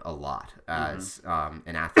Sagan a lot as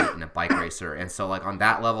an athlete and a bike racer, and so like on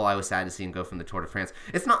that level, I was sad to see him go from the Tour de France.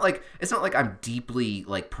 It's not like I'm deeply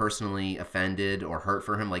like personally offended or hurt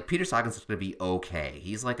for him. Like, Peter Sagan's going to be okay.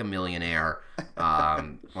 He's like a millionaire.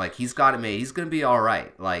 Like, he's got it made. He's going to be all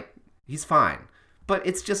right. Like, he's fine. But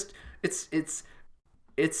it's just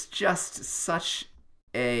such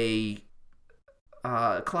a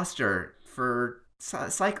cluster for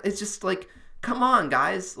cycle. It's just like, come on,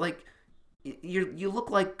 guys! Like, you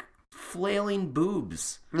look like flailing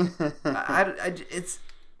boobs. It's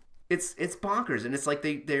bonkers, and it's like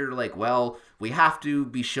they're like, well, we have to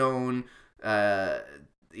be shown, that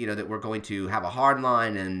we're going to have a hard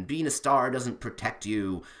line, and being a star doesn't protect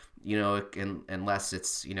you, unless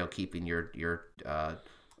it's keeping your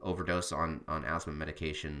overdose on asthma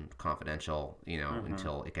medication, confidential,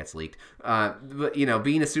 until it gets leaked. But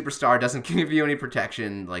being a superstar doesn't give you any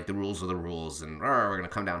protection. Like, the rules are the rules, and we're gonna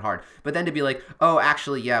come down hard. But then to be like, oh,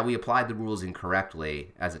 actually, yeah, we applied the rules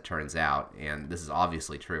incorrectly, as it turns out, and this is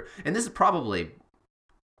obviously true. And this is probably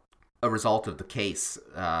a result of the case.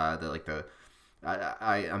 I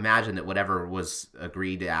imagine that whatever was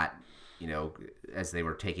agreed at, as they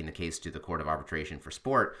were taking the case to the Court of Arbitration for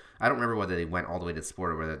Sport, I don't remember whether they went all the way to the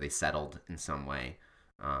sport or whether they settled in some way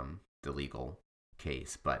the legal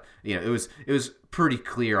case. But it was pretty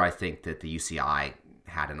clear, I think, that the UCI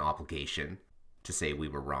had an obligation to say we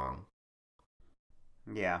were wrong.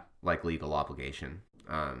 Yeah, like legal obligation.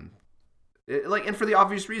 And for the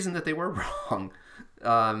obvious reason that they were wrong.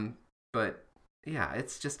 But yeah,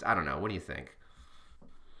 it's just, I don't know. What do you think?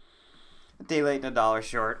 A day late and a dollar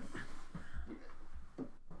short.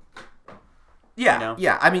 Yeah,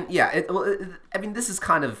 yeah. I mean, this is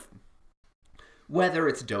kind of, whether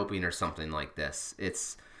it's doping or something like this,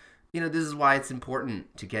 it's, this is why it's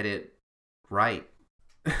important to get it right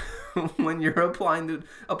when you're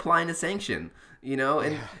applying a sanction,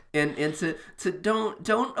 and to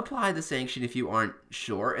don't apply the sanction if you aren't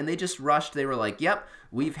sure. And they just rushed. They were like, yep,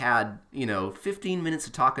 we've had 15 minutes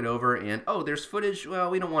to talk it over, and there's footage. Well,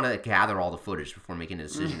 we don't want to gather all the footage before making a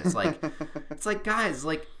decision. It's like guys,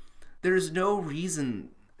 like, there's no reason.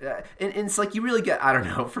 And it's like, you really get, I don't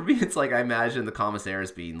know, for me it's like, I imagine the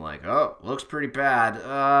commissaires being like, oh, looks pretty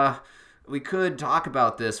bad, we could talk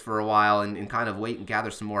about this for a while and kind of wait and gather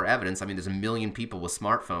some more evidence. I mean, there's a million people with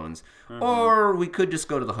smartphones. Or we could just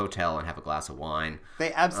go to the hotel and have a glass of wine.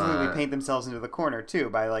 They absolutely paint themselves into the corner, too,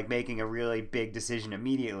 by, like, making a really big decision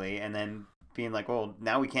immediately and then being like, well,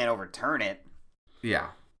 now we can't overturn it. Yeah.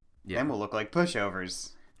 Then we'll look like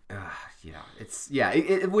pushovers.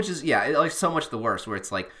 Which is like so much the worst, where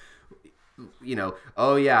it's like,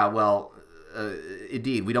 oh yeah, well,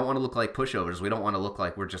 indeed, we don't want to look like pushovers. We don't want to look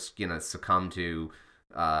like we're just gonna succumb to,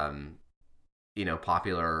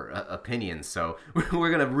 popular opinions. So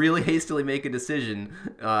we're gonna really hastily make a decision.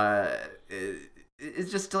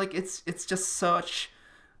 It's just like it's just such,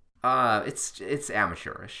 it's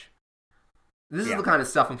amateurish. This is the kind of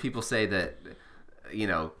stuff when people say that,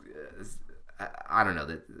 I don't know,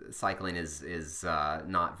 that cycling is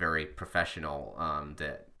not very professional,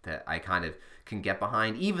 that I kind of can get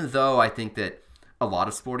behind, even though I think that a lot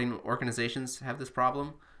of sporting organizations have this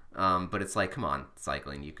problem. But it's like, come on,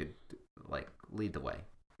 cycling, you could, like, lead the way.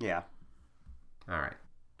 Yeah. All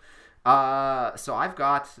right. So I've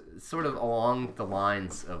got, sort of along the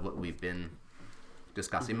lines of what we've been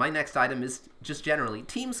discussing, my next item is just generally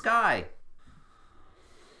Team Sky.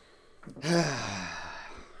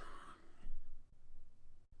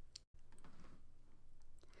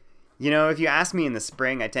 If you ask me in the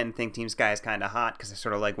spring, I tend to think Team Sky is kind of hot because I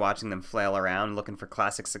sort of like watching them flail around looking for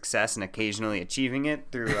classic success and occasionally achieving it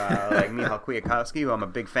through like Michal Kwiatkowski, who I'm a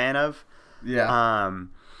big fan of. Yeah.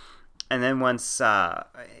 And then once,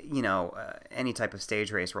 any type of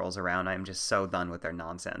stage race rolls around, I'm just so done with their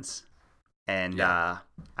nonsense. And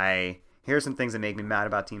I hear some things that make me mad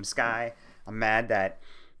about Team Sky. I'm mad that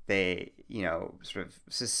they, sort of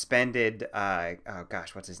suspended,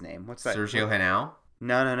 what's his name? What's that? Sergio Henao?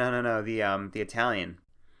 No. The Italian.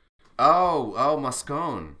 Oh,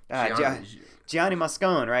 Moscone. Gianni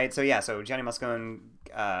Moscone, right? So Gianni Moscone,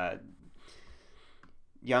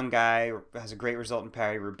 young guy, has a great result in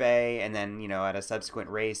Paris-Roubaix, and then, at a subsequent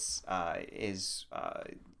race, is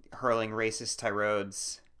hurling racist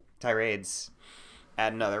tirades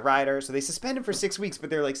at another rider. So they suspend him for 6 weeks, but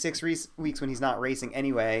they're like 6 weeks when he's not racing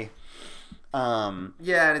anyway. And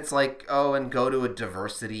it's like, and go to a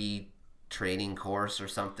diversity training course or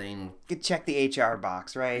something. Could check the HR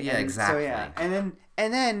box, right? Yeah, exactly. So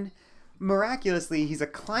and then miraculously he's a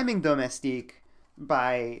climbing domestique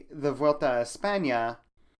by the Vuelta a España,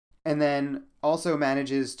 and then also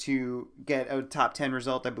manages to get a top 10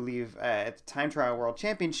 result, I believe, at the time trial world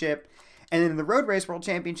championship. And then the road race world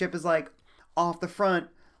championship is like off the front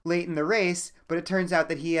late in the race, but it turns out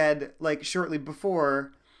that he had, like, shortly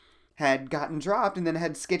before had gotten dropped and then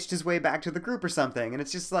had sketched his way back to the group or something. And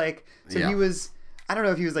it's just like, he was, I don't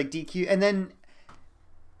know if he was like DQ. And then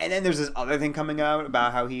there's this other thing coming out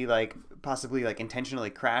about how he like possibly like intentionally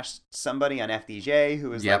crashed somebody on FDJ who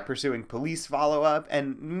was like pursuing police follow up.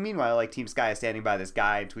 And meanwhile, like Team Sky is standing by this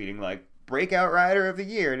guy tweeting like breakout rider of the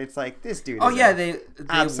year. And it's like, this dude. They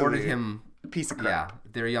awarded him piece of crap. Yeah.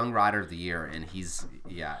 Their young rider of the year. And he's,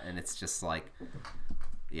 and it's just like,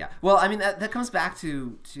 yeah. Well, I mean, that comes back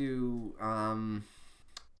to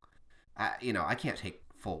I can't take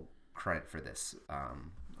full credit for this.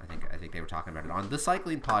 I think they were talking about it on the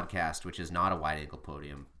Cycling Podcast, which is not a Wide Angle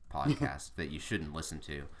Podium podcast that you shouldn't listen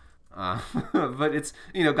to. But it's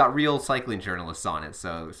got real cycling journalists on it,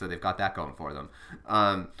 so they've got that going for them.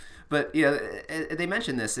 But yeah, they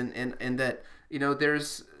mentioned this and that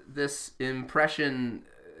there's this impression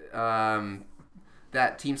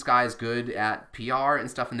that Team Sky is good at PR and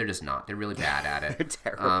stuff, and they're just not. They're really bad at it.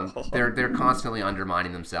 They're terrible. They're constantly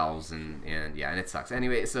undermining themselves, and it sucks.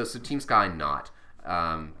 Anyway, so Team Sky not.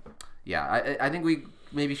 I think we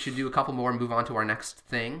maybe should do a couple more and move on to our next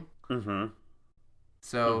thing. Mm-hmm.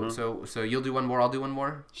 So you'll do one more, I'll do one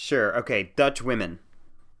more? Sure. Okay, Dutch women.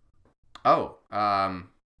 Oh, I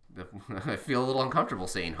feel a little uncomfortable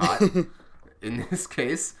saying hot in this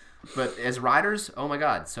case, but as riders, oh my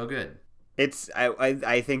god, so good.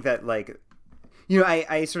 I think that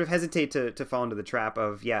I sort of hesitate to fall into the trap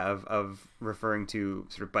of referring to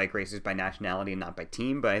sort of bike racers by nationality and not by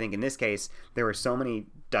team, but I think in this case there were so many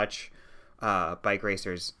Dutch bike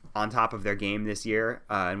racers on top of their game this year,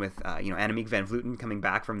 and with Annemiek van Vleuten coming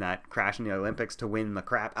back from that crash in the Olympics to win the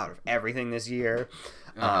crap out of everything this year,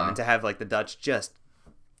 and to have the Dutch just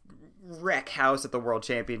wreck house at the World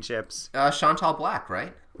Championships. Chantal Black,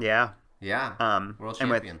 right? Yeah. World champion.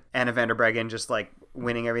 And with Anna van der Breggen just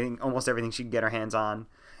winning almost everything she could get her hands on.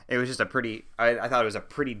 It was just I thought it was a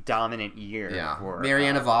pretty dominant year. Yeah. For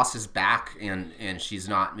Marianne Vos is back, and she's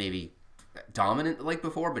not maybe dominant like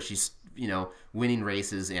before, but she's winning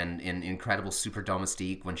races and incredible super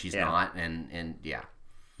domestique when she's not, and yeah,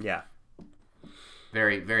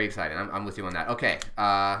 very, very exciting. I'm with you on that. Okay,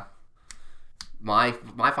 my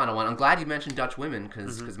final one. I'm glad you mentioned Dutch women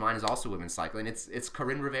because mine is also women's cycling. It's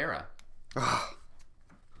Corinne Rivera. Oh,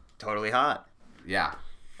 totally hot. Yeah.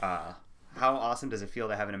 How awesome does it feel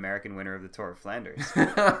to have an American winner of the Tour of Flanders?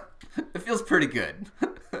 It feels pretty good.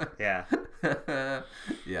 Yeah.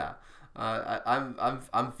 Yeah.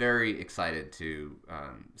 I'm very excited to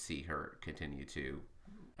see her continue to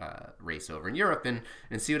race over in Europe and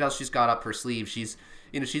see what else she's got up her sleeve. She's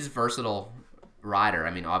a versatile rider.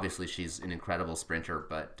 I mean, obviously she's an incredible sprinter,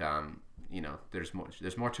 but there's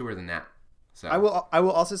more to her than that. So I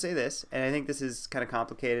will also say this, and I think this is kind of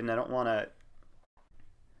complicated, and I don't want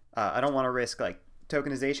to risk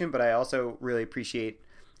tokenization, but I also really appreciate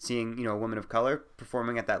seeing a woman of color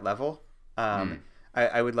performing at that level.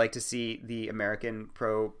 I would like to see the American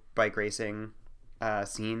pro bike racing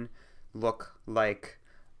scene look like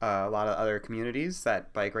a lot of other communities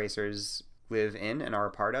that bike racers live in and are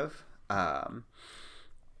a part of. And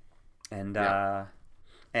I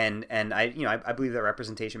believe that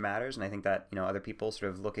representation matters, and I think that other people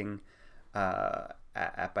sort of looking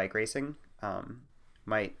at bike racing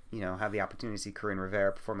might have the opportunity to see Corinne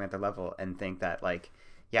Rivera performing at their level and think that bike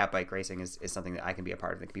racing is something that I can be a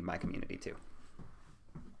part of, that could be my community too.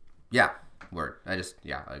 Yeah, word. I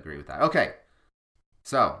agree with that. Okay,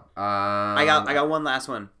 so I got one last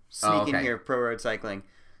one. Sneaking okay. Here, pro road cycling.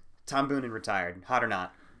 Tom Boonen retired. Hot or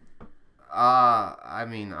not? I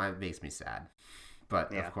mean, it makes me sad,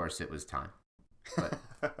 but of course it was time. But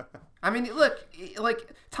I mean, look,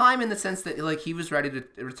 time in the sense that he was ready to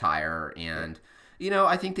retire, and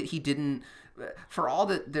I think that he didn't. For all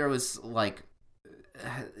that there was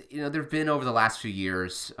there've been over the last few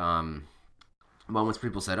years. Moments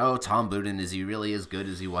people said, "Oh, Tom Boonen, is he really as good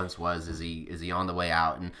as he once was? Is he on the way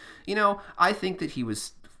out?" And I think that he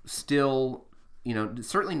was still,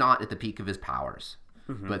 certainly not at the peak of his powers,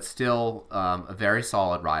 but still a very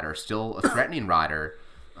solid rider, still a threatening rider.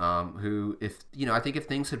 Who, I think if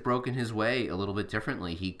things had broken his way a little bit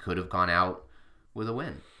differently, he could have gone out with a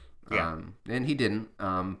win. Yeah. And he didn't.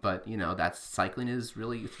 But that's cycling is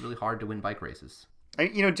it's really hard to win bike races.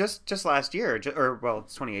 Just last year, it's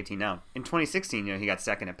 2018 now. In 2016, he got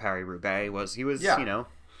second at Paris-Roubaix. He was a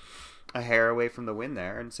hair away from the win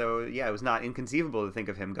there, and so it was not inconceivable to think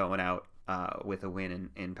of him going out with a win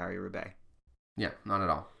in Paris-Roubaix. Yeah, not at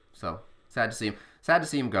all. So sad to see him. Sad to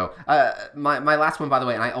see him go. My last one, by the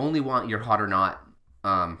way, and I only want your hot or not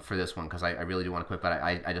for this one because I really do want to quit, but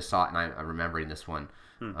I just saw it and I'm remembering this one,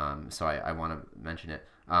 so I want to mention it.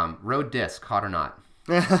 Road disc, hot or not?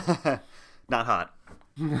 Not hot.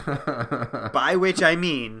 By which I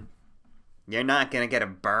mean, you're not gonna get a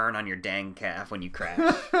burn on your dang calf when you crash.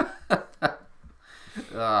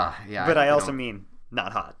 Yeah. But I also mean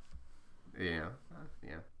not hot. Yeah.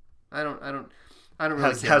 I don't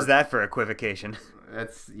really care. How's that for equivocation?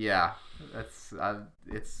 It's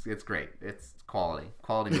great. It's quality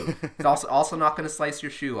move. It's also not going to slice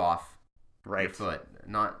your shoe off your foot.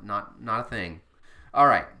 Not a thing. All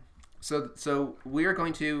right. So we are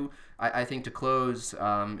going to, I think, to close,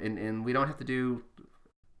 and we don't have to do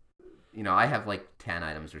I have like 10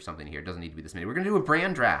 items or something here. It doesn't need to be this many. We're going to do a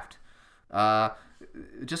brand draft.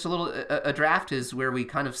 Just a draft is where we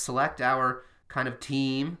kind of select our kind of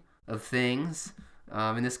team of things.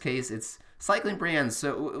 In this case, it's cycling brands.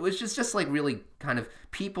 So it was just like really kind of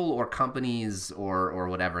people or companies or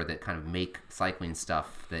whatever that kind of make cycling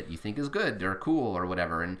stuff that you think is good or cool or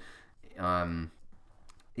whatever. And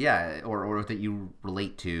or that you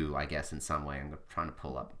relate to, I guess, in some way. I'm trying to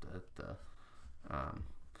pull up the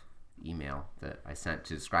email that I sent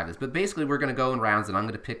to describe this. But basically, we're going to go in rounds, and I'm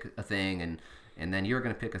going to pick a thing, and then you're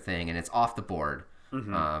going to pick a thing, and it's off the board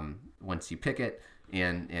once you pick it.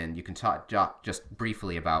 And you can talk just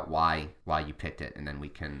briefly about why you picked it, and then we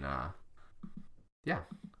can, Are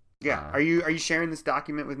you sharing this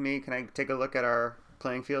document with me? Can I take a look at our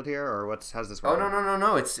playing field here, or how's this work? Oh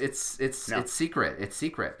no! It's secret. It's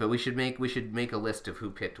secret. But we should make a list of who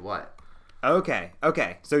picked what. Okay.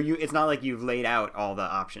 So it's not like you've laid out all the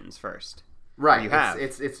options first, right? You have.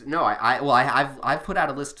 I've put out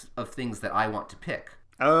a list of things that I want to pick.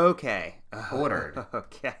 Okay. Ordered.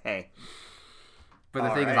 Okay. But the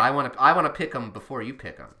thing is, I want to pick them before you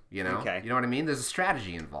pick them. Okay. You know what I mean? There's a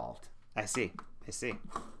strategy involved. I see.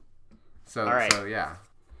 So, all right. So yeah.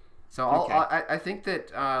 So I think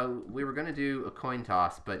that we were going to do a coin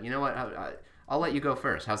toss, but you know what? I'll let you go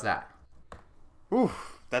first. How's that? Ooh,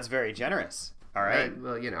 that's very generous. All right.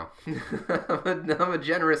 Well, I'm a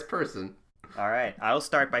generous person. All right. I'll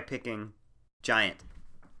start by picking Giant.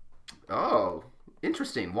 Oh,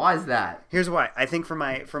 interesting. Why is that? Here's why. I think for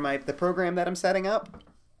the program that I'm setting up,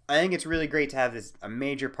 I think it's really great to have a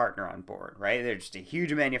major partner on board, right? They're just a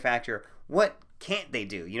huge manufacturer. What can't they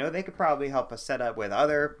do? They could probably help us set up with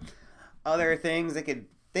other things. They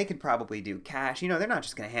could probably do cash. They're not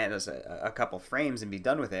just going to hand us a couple frames and be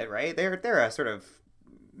done with it, right? They're a sort of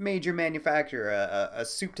major manufacturer, a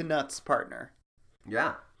soup to nuts partner.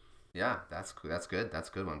 Yeah, that's cool. That's good. That's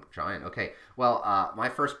a good one, Giant. Okay, well, my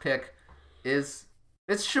first pick it's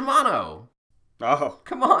Shimano. Oh,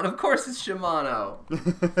 come on! Of course, it's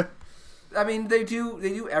Shimano. I mean, they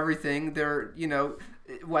do everything. They're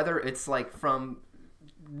whether it's like from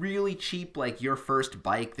really cheap, like your first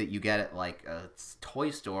bike that you get at like a toy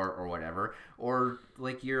store or whatever, or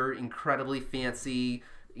like your incredibly fancy,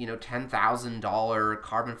 $10,000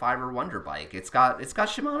 carbon fiber wonder bike. It's got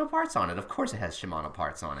Shimano parts on it. Of course, it has Shimano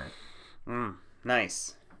parts on it.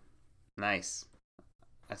 Nice.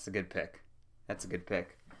 That's a good pick.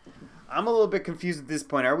 I'm a little bit confused at this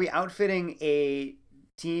point. Are we outfitting a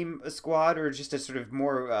team, a squad, or just a sort of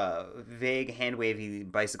more vague hand-wavy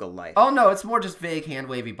bicycle life? Oh, no, it's more just vague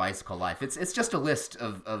hand-wavy bicycle life. It's just a list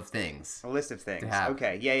of things. A list of things.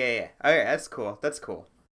 Okay, yeah. All right, that's cool.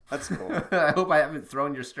 I hope I haven't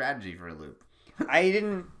thrown your strategy for a loop. I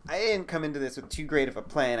didn't come into this with too great of a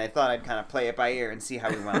plan. I thought I'd kind of play it by ear and see how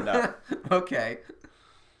we wound up. Okay.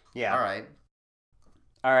 Yeah. All right.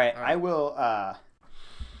 I will.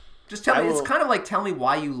 Just tell me. It's kind of like tell me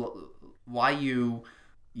why you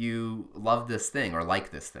love this thing or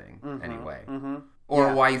like this thing anyway,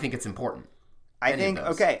 or why you think it's important. I think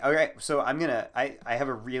okay. So I have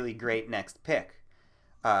a really great next pick,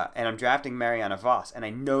 and I'm drafting Mariana Voss, and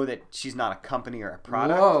I know that she's not a company or a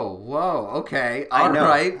product. Whoa. Okay. All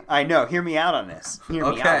right. I know. Hear me out on this.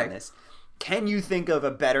 Can you think of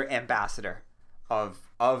a better ambassador of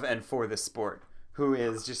and for the sport, who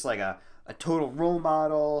is just like a total role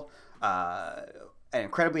model, an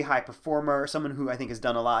incredibly high performer, someone who I think has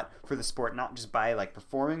done a lot for the sport, not just by like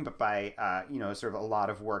performing, but by sort of a lot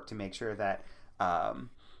of work to make sure that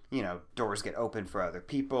doors get open for other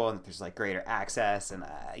people and that there's like greater access. And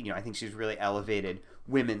I think she's really elevated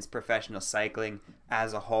women's professional cycling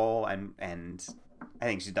as a whole, and I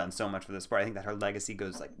think she's done so much for the sport. I think that her legacy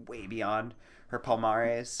goes like way beyond her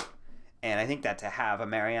palmares. And I think that to have a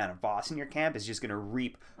Mariana Voss in your camp is just going to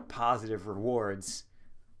reap positive rewards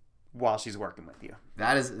while she's working with you.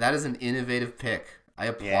 That is an innovative pick. I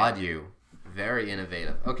applaud you. Very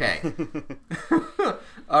innovative. Okay.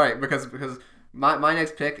 All right, because my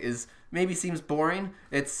next pick is maybe seems boring.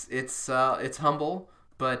 It's humble,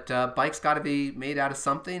 but bikes got to be made out of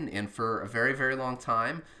something, and for a very, very long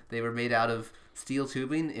time they were made out of steel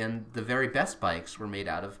tubing, and the very best bikes were made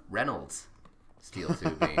out of Reynolds steel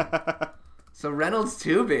tubing. So Reynolds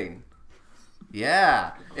tubing.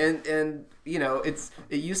 Yeah. And it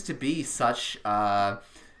used to be such something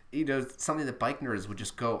that bike nerds would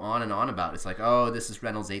just go on and on about. It's like, oh, this is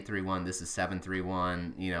Reynolds 831, this is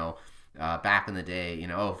 731, back in the day,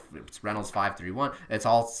 it's Reynolds 531. It's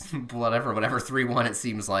all whatever 31 it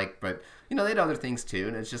seems like, but they had other things too,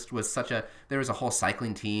 and it just was there was a whole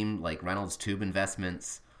cycling team like Reynolds Tube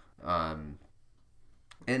Investments.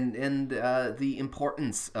 and the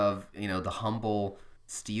importance of the humble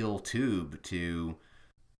steel tube to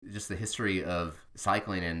just the history of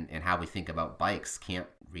cycling and how we think about bikes can't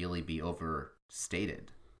really be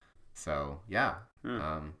overstated. So yeah,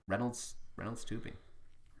 Reynolds tubing.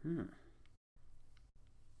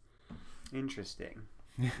 Interesting.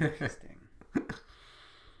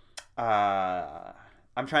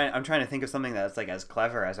 I'm trying to think of something that's like as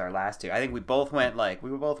clever as our last two. I think we both went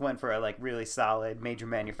for a like really solid major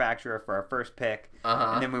manufacturer for our first pick,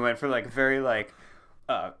 and then we went for like very like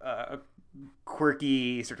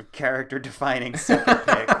quirky sort of character defining second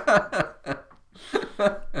pick.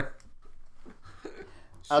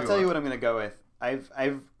 I'll tell you what I'm gonna go with.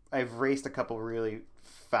 I've raced a couple really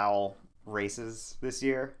foul races this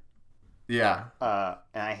year. Yeah. And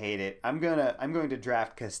I hate it. I'm going to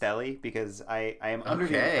draft Castelli because I am under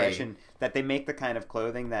the impression that they make the kind of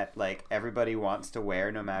clothing that like everybody wants to wear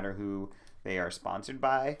no matter who they are sponsored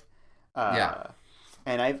by.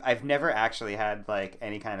 And I've never actually had like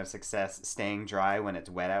any kind of success staying dry when it's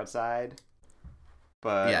wet outside.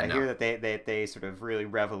 But I hear that they sort of really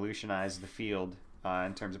revolutionized the field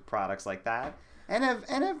in terms of products like that. And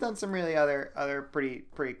have done some really other pretty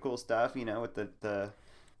cool stuff, with the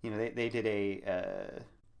they did a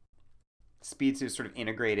speed suit sort of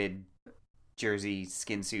integrated jersey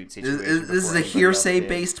skin suit situation. This is a hearsay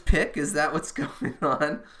based pick. Is that what's going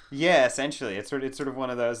on? Yeah, essentially, it's sort of one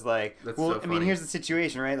of those like. That's well, so I mean, funny. here's the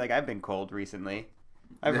situation, right? Like, I've been cold recently.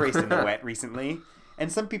 I've raced in the wet recently,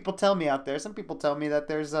 and some people tell me that there's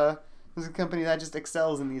a company that just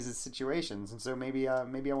excels in these situations, and so maybe I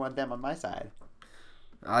want them on my side.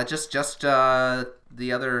 Just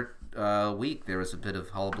the other week, there was a bit of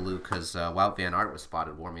hullabaloo because Wout van Aert was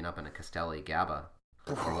spotted warming up in a Castelli Gabba,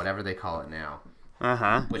 or whatever they call it now.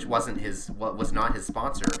 Which was not his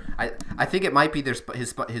sponsor. I think it might be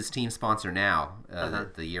his team sponsor now.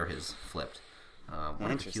 The year has flipped.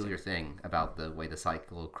 What a peculiar thing about the way the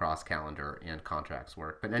cyclocross calendar and contracts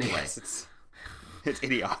work. But anyway, yes, it's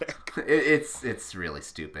idiotic. It's really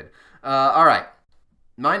stupid. All right,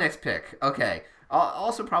 my next pick. Okay.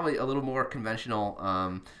 Also probably a little more conventional,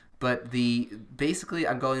 but basically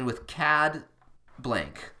I'm going with CAD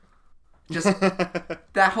blank. Just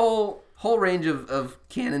that whole range of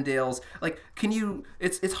Cannondales. Like,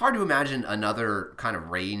 it's hard to imagine another kind of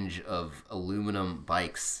range of aluminum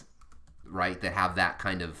bikes, right, that have that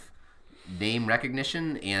kind of name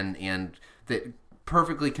recognition and that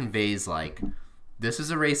perfectly conveys like, this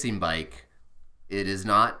is a racing bike. It is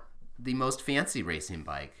not the most fancy racing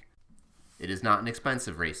bike. It is not an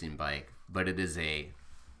expensive racing bike, but it is a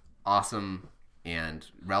awesome and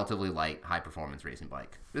relatively light, high-performance racing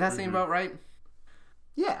bike. Does that seem about right?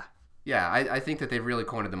 Yeah. Yeah, I think that they've really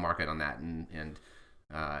cornered the market on that, and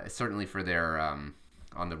certainly for their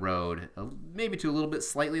on the road, maybe to a little bit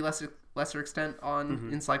slightly lesser extent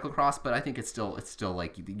in cyclocross, but I think it's still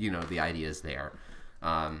like the idea is there.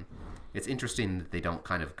 It's interesting that they don't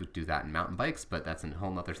kind of do that in mountain bikes, but that's a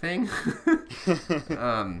whole other thing.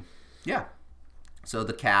 Yeah. So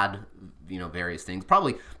the CAD, various things.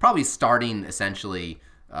 Probably starting essentially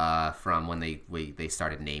from when they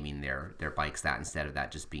started naming their bikes that instead of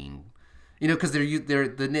that just being, because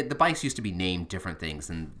the bikes used to be named different things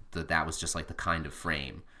and that was just like the kind of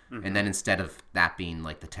frame. And then instead of that being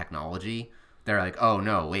like the technology, they're like, oh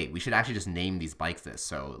no, wait, we should actually just name these bikes this.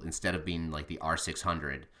 So instead of being like the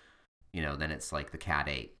R600, then it's like the CAD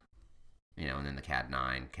 8, and then the CAD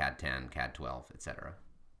 9, CAD 10, CAD 12, etc.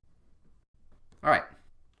 All right.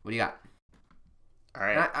 What do you got? All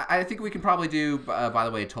right. And I think we can probably do, by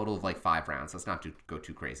the way, a total of like 5 rounds. Let's not go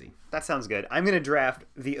too crazy. That sounds good. I'm going to draft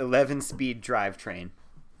the 11-speed drivetrain.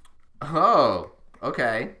 Oh,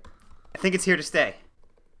 okay. I think it's here to stay.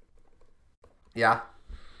 Yeah.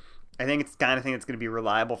 I think it's the kind of thing that's going to be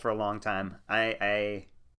reliable for a long time.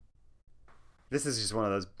 This is just one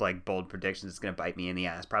of those like bold predictions that's going to bite me in the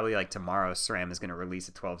ass. Probably like tomorrow, SRAM is going to release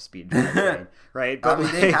a 12-speed drivetrain, right? But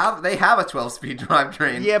they have a 12-speed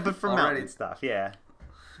drivetrain. Yeah, but for already. mountain stuff, yeah.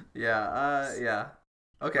 Yeah. Yeah.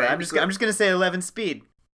 Okay. But I'm just going to say 11-speed.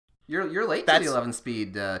 You're late to the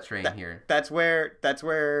 11-speed train here. That's where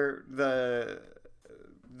the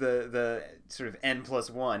sort of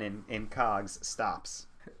N+1 in cogs stops.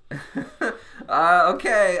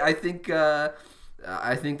 Okay, I think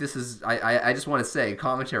this is. I just want to say,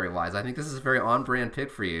 commentary wise, I think this is a very on brand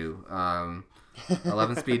pick for you.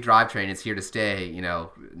 11-speed drivetrain is here to stay.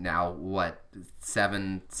 Now what?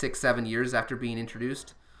 7 years after being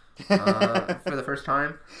introduced for the first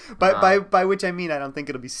time. By which I mean I don't think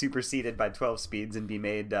it'll be superseded by 12 speeds and be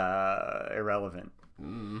made irrelevant.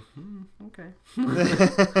 Okay.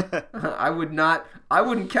 I wouldn't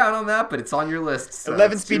count on that, but it's on your list. So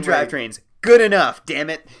 11-speed drivetrains. Good enough, damn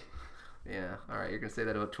it. Yeah, all right. You're going to say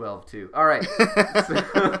that about 12, too. All right.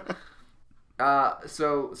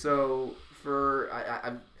 So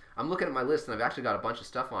I'm looking at my list, and I've actually got a bunch of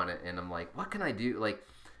stuff on it, and I'm like, what can I do? Like,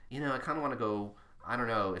 I kind of want to go, I don't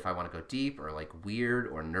know if I want to go deep or like weird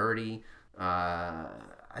or nerdy.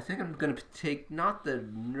 I think I'm going to take not the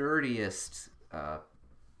nerdiest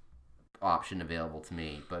option available to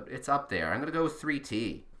me, but it's up there. I'm going to go with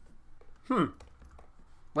 3T.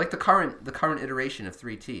 Like the current iteration of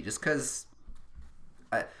 3T, just because,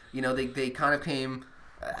 they kind of came.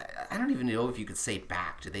 I don't even know if you could say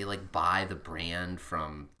back. Did they like buy the brand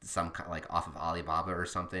from some kind like off of Alibaba or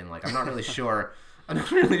something? Like I'm not really sure. I'm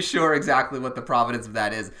not really sure exactly what the provenance of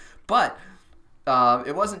that is, but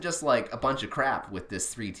it wasn't just like a bunch of crap with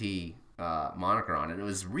this 3T moniker on it. It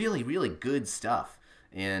was really, really good stuff,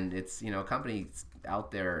 and it's a company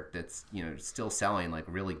out there that's still selling like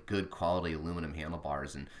really good quality aluminum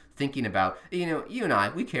handlebars and thinking about you and I,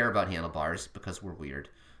 we care about handlebars because we're weird,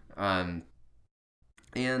 and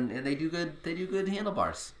they do good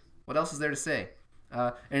handlebars. What else is there to say?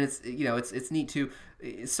 And it's neat too.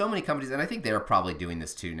 So many companies, and I think they're probably doing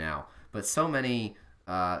this too now, but so many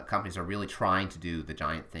companies are really trying to do the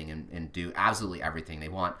giant thing and do absolutely everything. They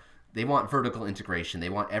want vertical integration. They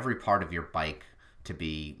want every part of your bike to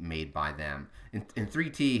be made by them. And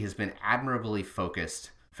 3T has been admirably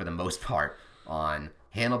focused, for the most part, on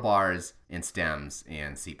handlebars and stems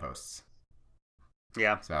and seat posts.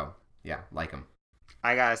 Yeah. So, yeah, like them.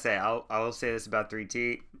 I gotta say, I will say this about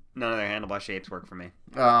 3T. None of their handlebar shapes work for me.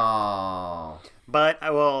 Oh. But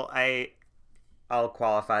I'll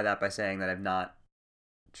qualify that by saying that I've not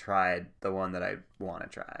tried the one that I want to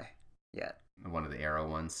try yet. One of the Aero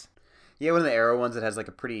ones. Yeah, one of the Aero ones that has like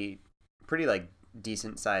a pretty like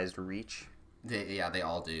decent sized reach. They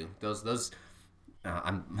all do. Those.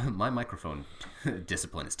 My microphone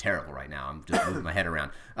discipline is terrible right now. I'm just moving my head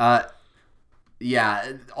around.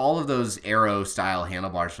 Yeah, all of those Aero style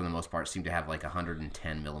handlebars for the most part seem to have like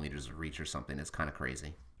 110 millimeters of reach or something. It's kind of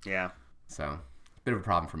crazy. Yeah. So, bit of a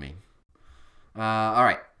problem for me. All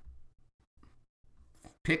right.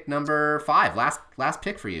 Pick number 5. Last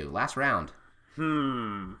pick for you. Last round.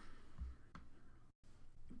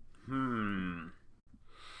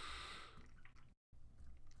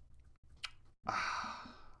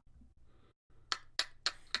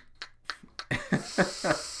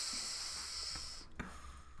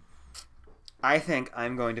 I think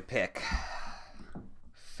I'm going to pick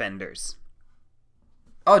fenders.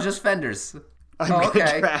 Oh, just fenders. I'm going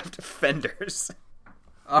to draft fenders.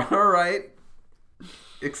 All right.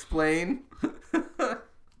 Explain.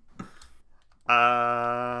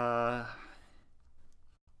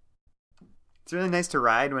 It's really nice to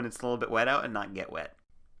ride when it's a little bit wet out and not get wet.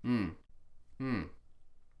 All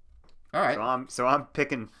right. So I'm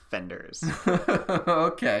picking fenders.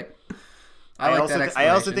 Okay. I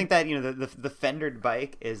also think that the fendered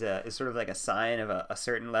bike is sort of like a sign of a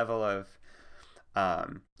certain level of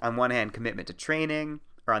on one hand commitment to training,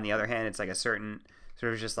 or on the other hand it's like a certain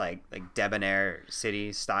sort of just like debonair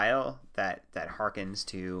city style that harkens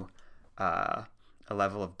to a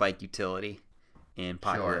level of bike utility in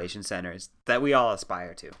population centers that we all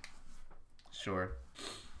aspire to. Sure.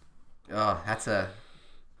 Oh,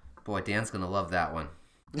 boy, Dan's gonna love that one.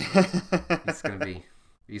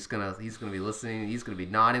 He's gonna be listening. He's gonna be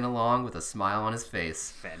nodding along with a smile on his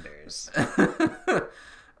face. Fenders.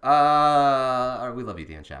 All right, we love you,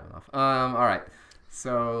 Dan Chabanoff. All right,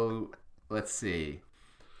 so let's see.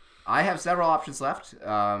 I have several options left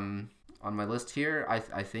on my list here.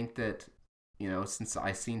 I think that since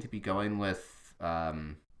I seem to be going with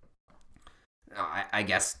I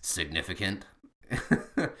guess significant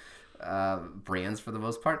brands for the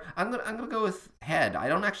most part, I'm gonna go with Head. I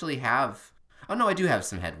don't actually have. Oh no, I do have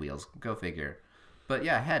some Head wheels. Go figure. But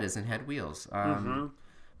yeah, Head isn't Head wheels.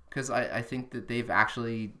 Because I think that they've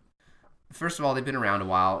actually, first of all, they've been around a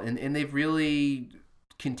while, and they've really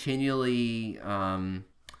continually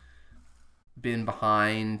been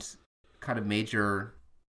behind kind of major.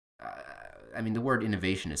 I mean, the word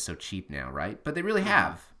innovation is so cheap now, right? But they really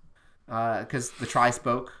have, because the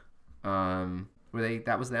tri-spoke,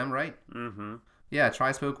 that was them, right? Mm-hmm. Yeah,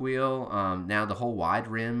 tri-spoke wheel. Now the whole wide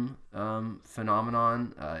rim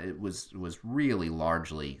phenomenon, it was really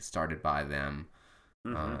largely started by them,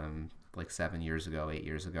 like 8 years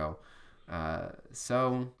ago.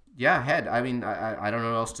 So yeah, Head. I mean, I don't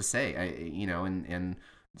know what else to say. And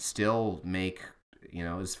still make,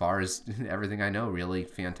 as far as everything I know, really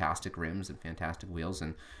fantastic rims and fantastic wheels,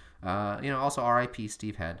 and also R.I.P.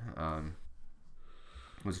 Steve Head.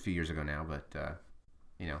 It was a few years ago now, but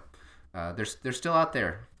they're still out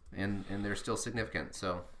there, and they're still significant.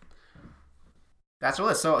 So that's what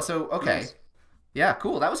it is. So okay, nice. Yeah,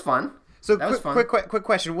 cool. That was fun. So quick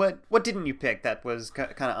question: What didn't you pick that was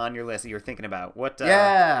kind of on your list that you were thinking about? What?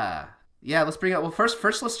 Yeah. Let's bring out. Well,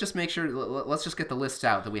 first, let's just make sure. Let's just get the lists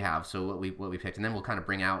out that we have. So what we picked, and then we'll kind of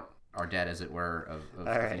bring out our dead, as it were, of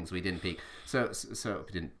the things we didn't pick. So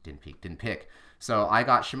didn't pick. So I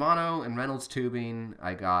got Shimano and Reynolds tubing.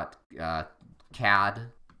 I got CAD,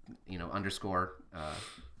 underscore.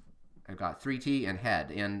 I got 3T and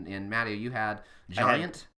head. And Matteo, you had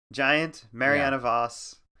Giant, Mariana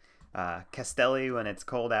Voss, Castelli when it's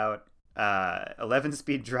cold out,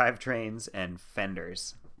 11-speed drivetrains, and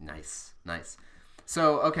fenders. Nice.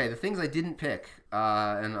 So, okay, the things I didn't pick,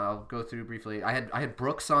 and I'll go through briefly. I had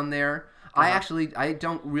Brooks on there. Uh-huh. I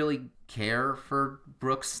don't really care for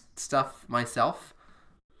Brooks stuff myself,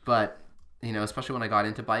 but especially when I got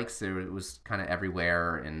into bikes, it was kind of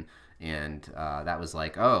everywhere, and that was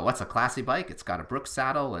like, oh, what's a classy bike? It's got a Brooks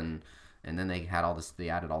saddle, and then they had all this. They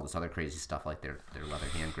added all this other crazy stuff like their leather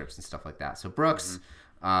hand grips and stuff like that. So Brooks,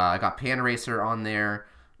 I got Pan Racer on there.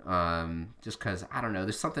 Just because I don't know,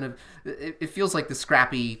 there's something of it feels like the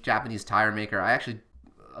scrappy Japanese tire maker. I actually,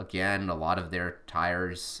 again, a lot of their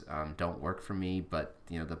tires don't work for me, but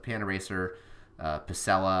the Panaracer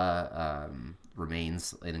Pacella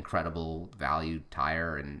remains an incredible valued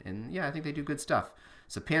tire, and yeah, I think they do good stuff.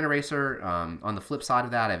 So Panaracer. On the flip side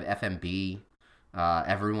of that, I have FMB.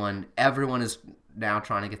 Everyone is now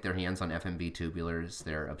trying to get their hands on FMB tubulars.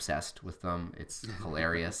 They're obsessed with them. It's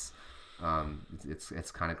hilarious.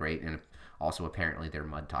 It's kind of great, and also apparently their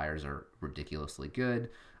mud tires are ridiculously good.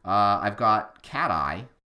 I've got Cat Eye.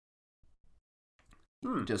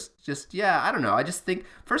 Just yeah, I don't know. I just think,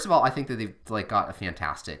 first of all, I think that they've got a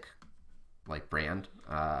fantastic brand.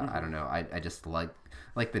 I don't know. I just like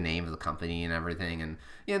the name of the company and everything, and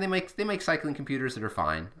yeah, they make cycling computers that are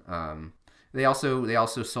fine. They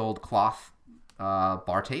also sold cloth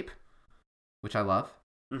bar tape, which I love.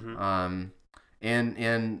 Mm-hmm.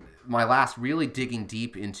 And my last, really digging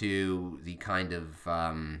deep into the kind of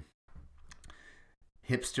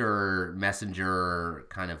hipster messenger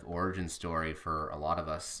kind of origin story for a lot of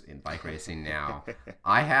us in bike racing now,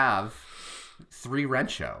 I have 3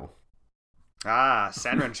 Rencho.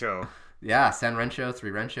 San Rencho. Yeah, San Rencho,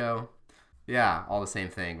 3 Rencho. Yeah, all the same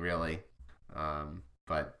thing, really.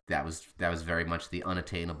 But that was very much the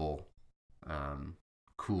unattainable,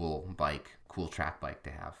 cool track bike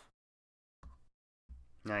to have.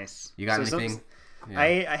 Nice. You got anything? Yeah.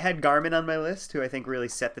 I had Garmin on my list, who I think really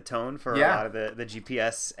set the tone for a lot of the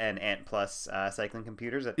GPS and Ant Plus cycling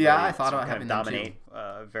computers. That really I thought about having them dominate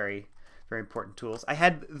very, very important tools. I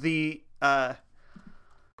had the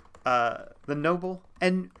noble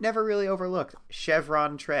and never really overlooked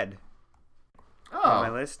Chevron Tread on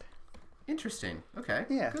my list. Interesting. Okay.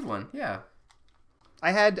 Yeah. Good one. Yeah.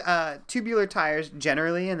 I had tubular tires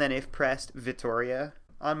generally, and then if pressed, Vittoria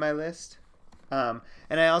on my list. And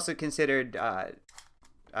I also considered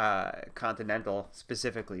Continental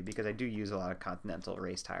specifically, because I do use a lot of Continental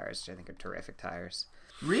race tires, which I think are terrific tires.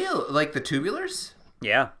 Real? Like the tubulars?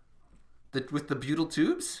 Yeah. With the butyl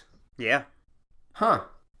tubes? Yeah. Huh.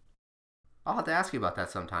 I'll have to ask you about that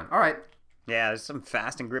sometime. All right. Yeah, there's some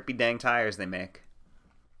fast and grippy dang tires they make.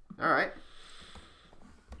 All right.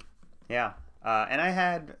 Yeah. And I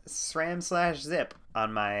had SRAM/Zip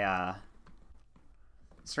on my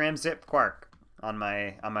SRAM Zip Quark on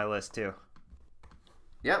my list too.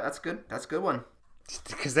 Yeah, that's good. That's a good one.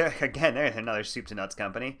 Because they're another soup to nuts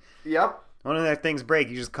company. Yep. One of their things break,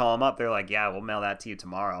 you just call them up. They're like, "Yeah, we'll mail that to you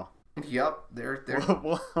tomorrow." Yep. They're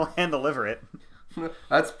we'll hand deliver it.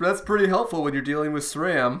 That's pretty helpful when you're dealing with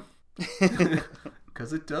SRAM.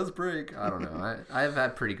 Because it does break. I don't know. I've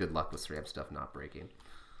had pretty good luck with SRAM stuff not breaking.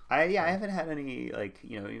 I haven't had any,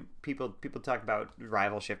 people talk about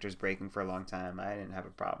rival shifters breaking for a long time. I didn't have a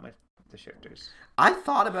problem with the shifters. I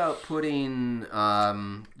thought about putting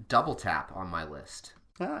Double Tap on my list.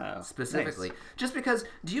 Oh, specifically. Nice. Just because,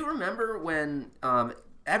 do you remember when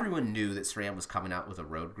everyone knew that SRAM was coming out with a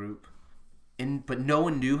road group, but no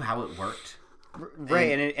one knew how it worked?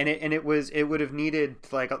 Right, and it would have needed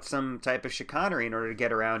some type of chicanery in order to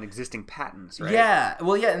get around existing patents, right? Yeah,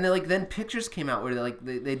 well, yeah, and then pictures came out where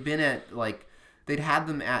they'd been at they'd had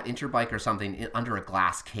them at Interbike or something under a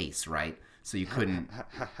glass case, right? So you couldn't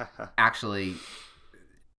actually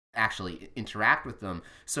interact with them,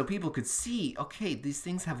 so people could see, okay, these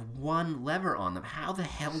things have one lever on them. How the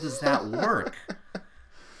hell does that work?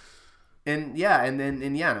 And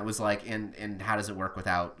it was like, and how does it work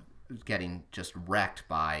without getting just wrecked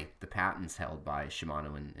by the patents held by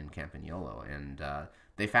Shimano and Campagnolo? And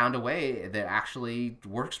they found a way that actually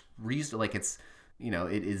works reasonably. Like it's,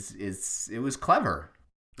 it was clever.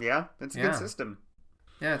 Yeah, it's a good system.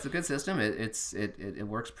 Yeah, it's a good system. It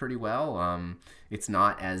works pretty well. It's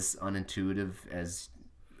not as unintuitive as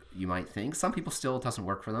you might think. Some people still, it doesn't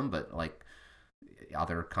work for them, but like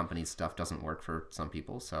other companies' stuff doesn't work for some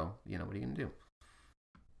people. So, what are you going to do?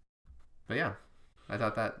 But yeah, I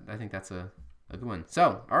think that's a good one.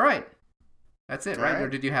 So, all right. That's it, right? Or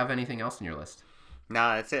did you have anything else on your list?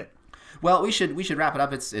 No, that's it. Well, we should wrap it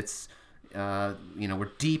up. It's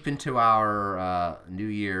we're deep into our New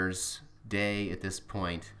Year's Day at this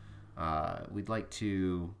point. We'd like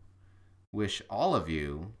to wish all of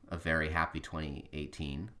you a very happy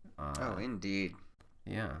 2018. Oh, indeed.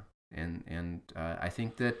 Yeah, and I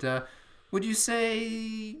think that would you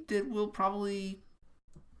say that we'll probably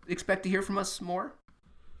expect to hear from us more?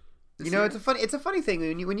 Year? It's a funny thing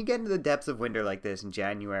when you get into the depths of winter like this in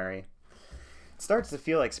January. It starts to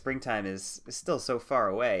feel like springtime is still so far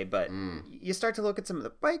away, but you start to look at some of the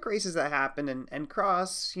bike races that happen and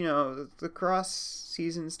cross. The cross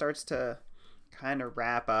season starts to kind of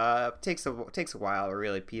wrap up. Takes a while to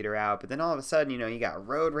really peter out, but then all of a sudden, you got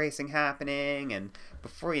road racing happening, and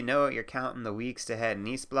before you know it, you're counting the weeks to head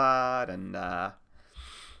Niesblad,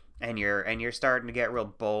 and you're starting to get real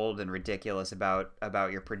bold and ridiculous about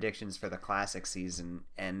your predictions for the classic season.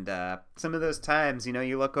 And some of those times,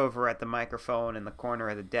 you look over at the microphone in the corner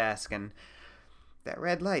of the desk, and that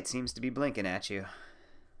red light seems to be blinking at you.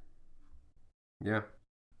 Yeah,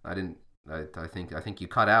 I think you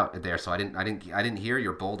cut out there, so I didn't hear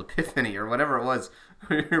your bold epiphany or whatever it was,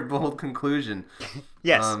 your bold conclusion.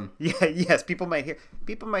 Yes, yes. People might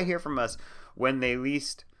hear from us when they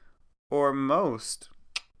least or most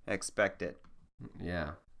expect it.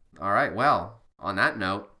 Yeah. All right. Well, on that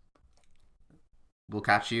note, we'll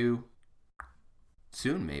catch you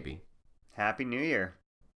soon, maybe. Happy New Year.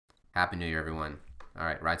 Happy New Year, everyone. All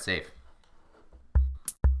right. Ride safe.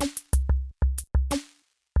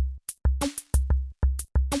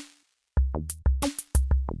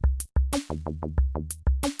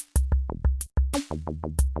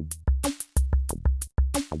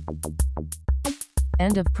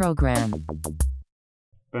 End of program.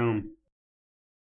 Boom.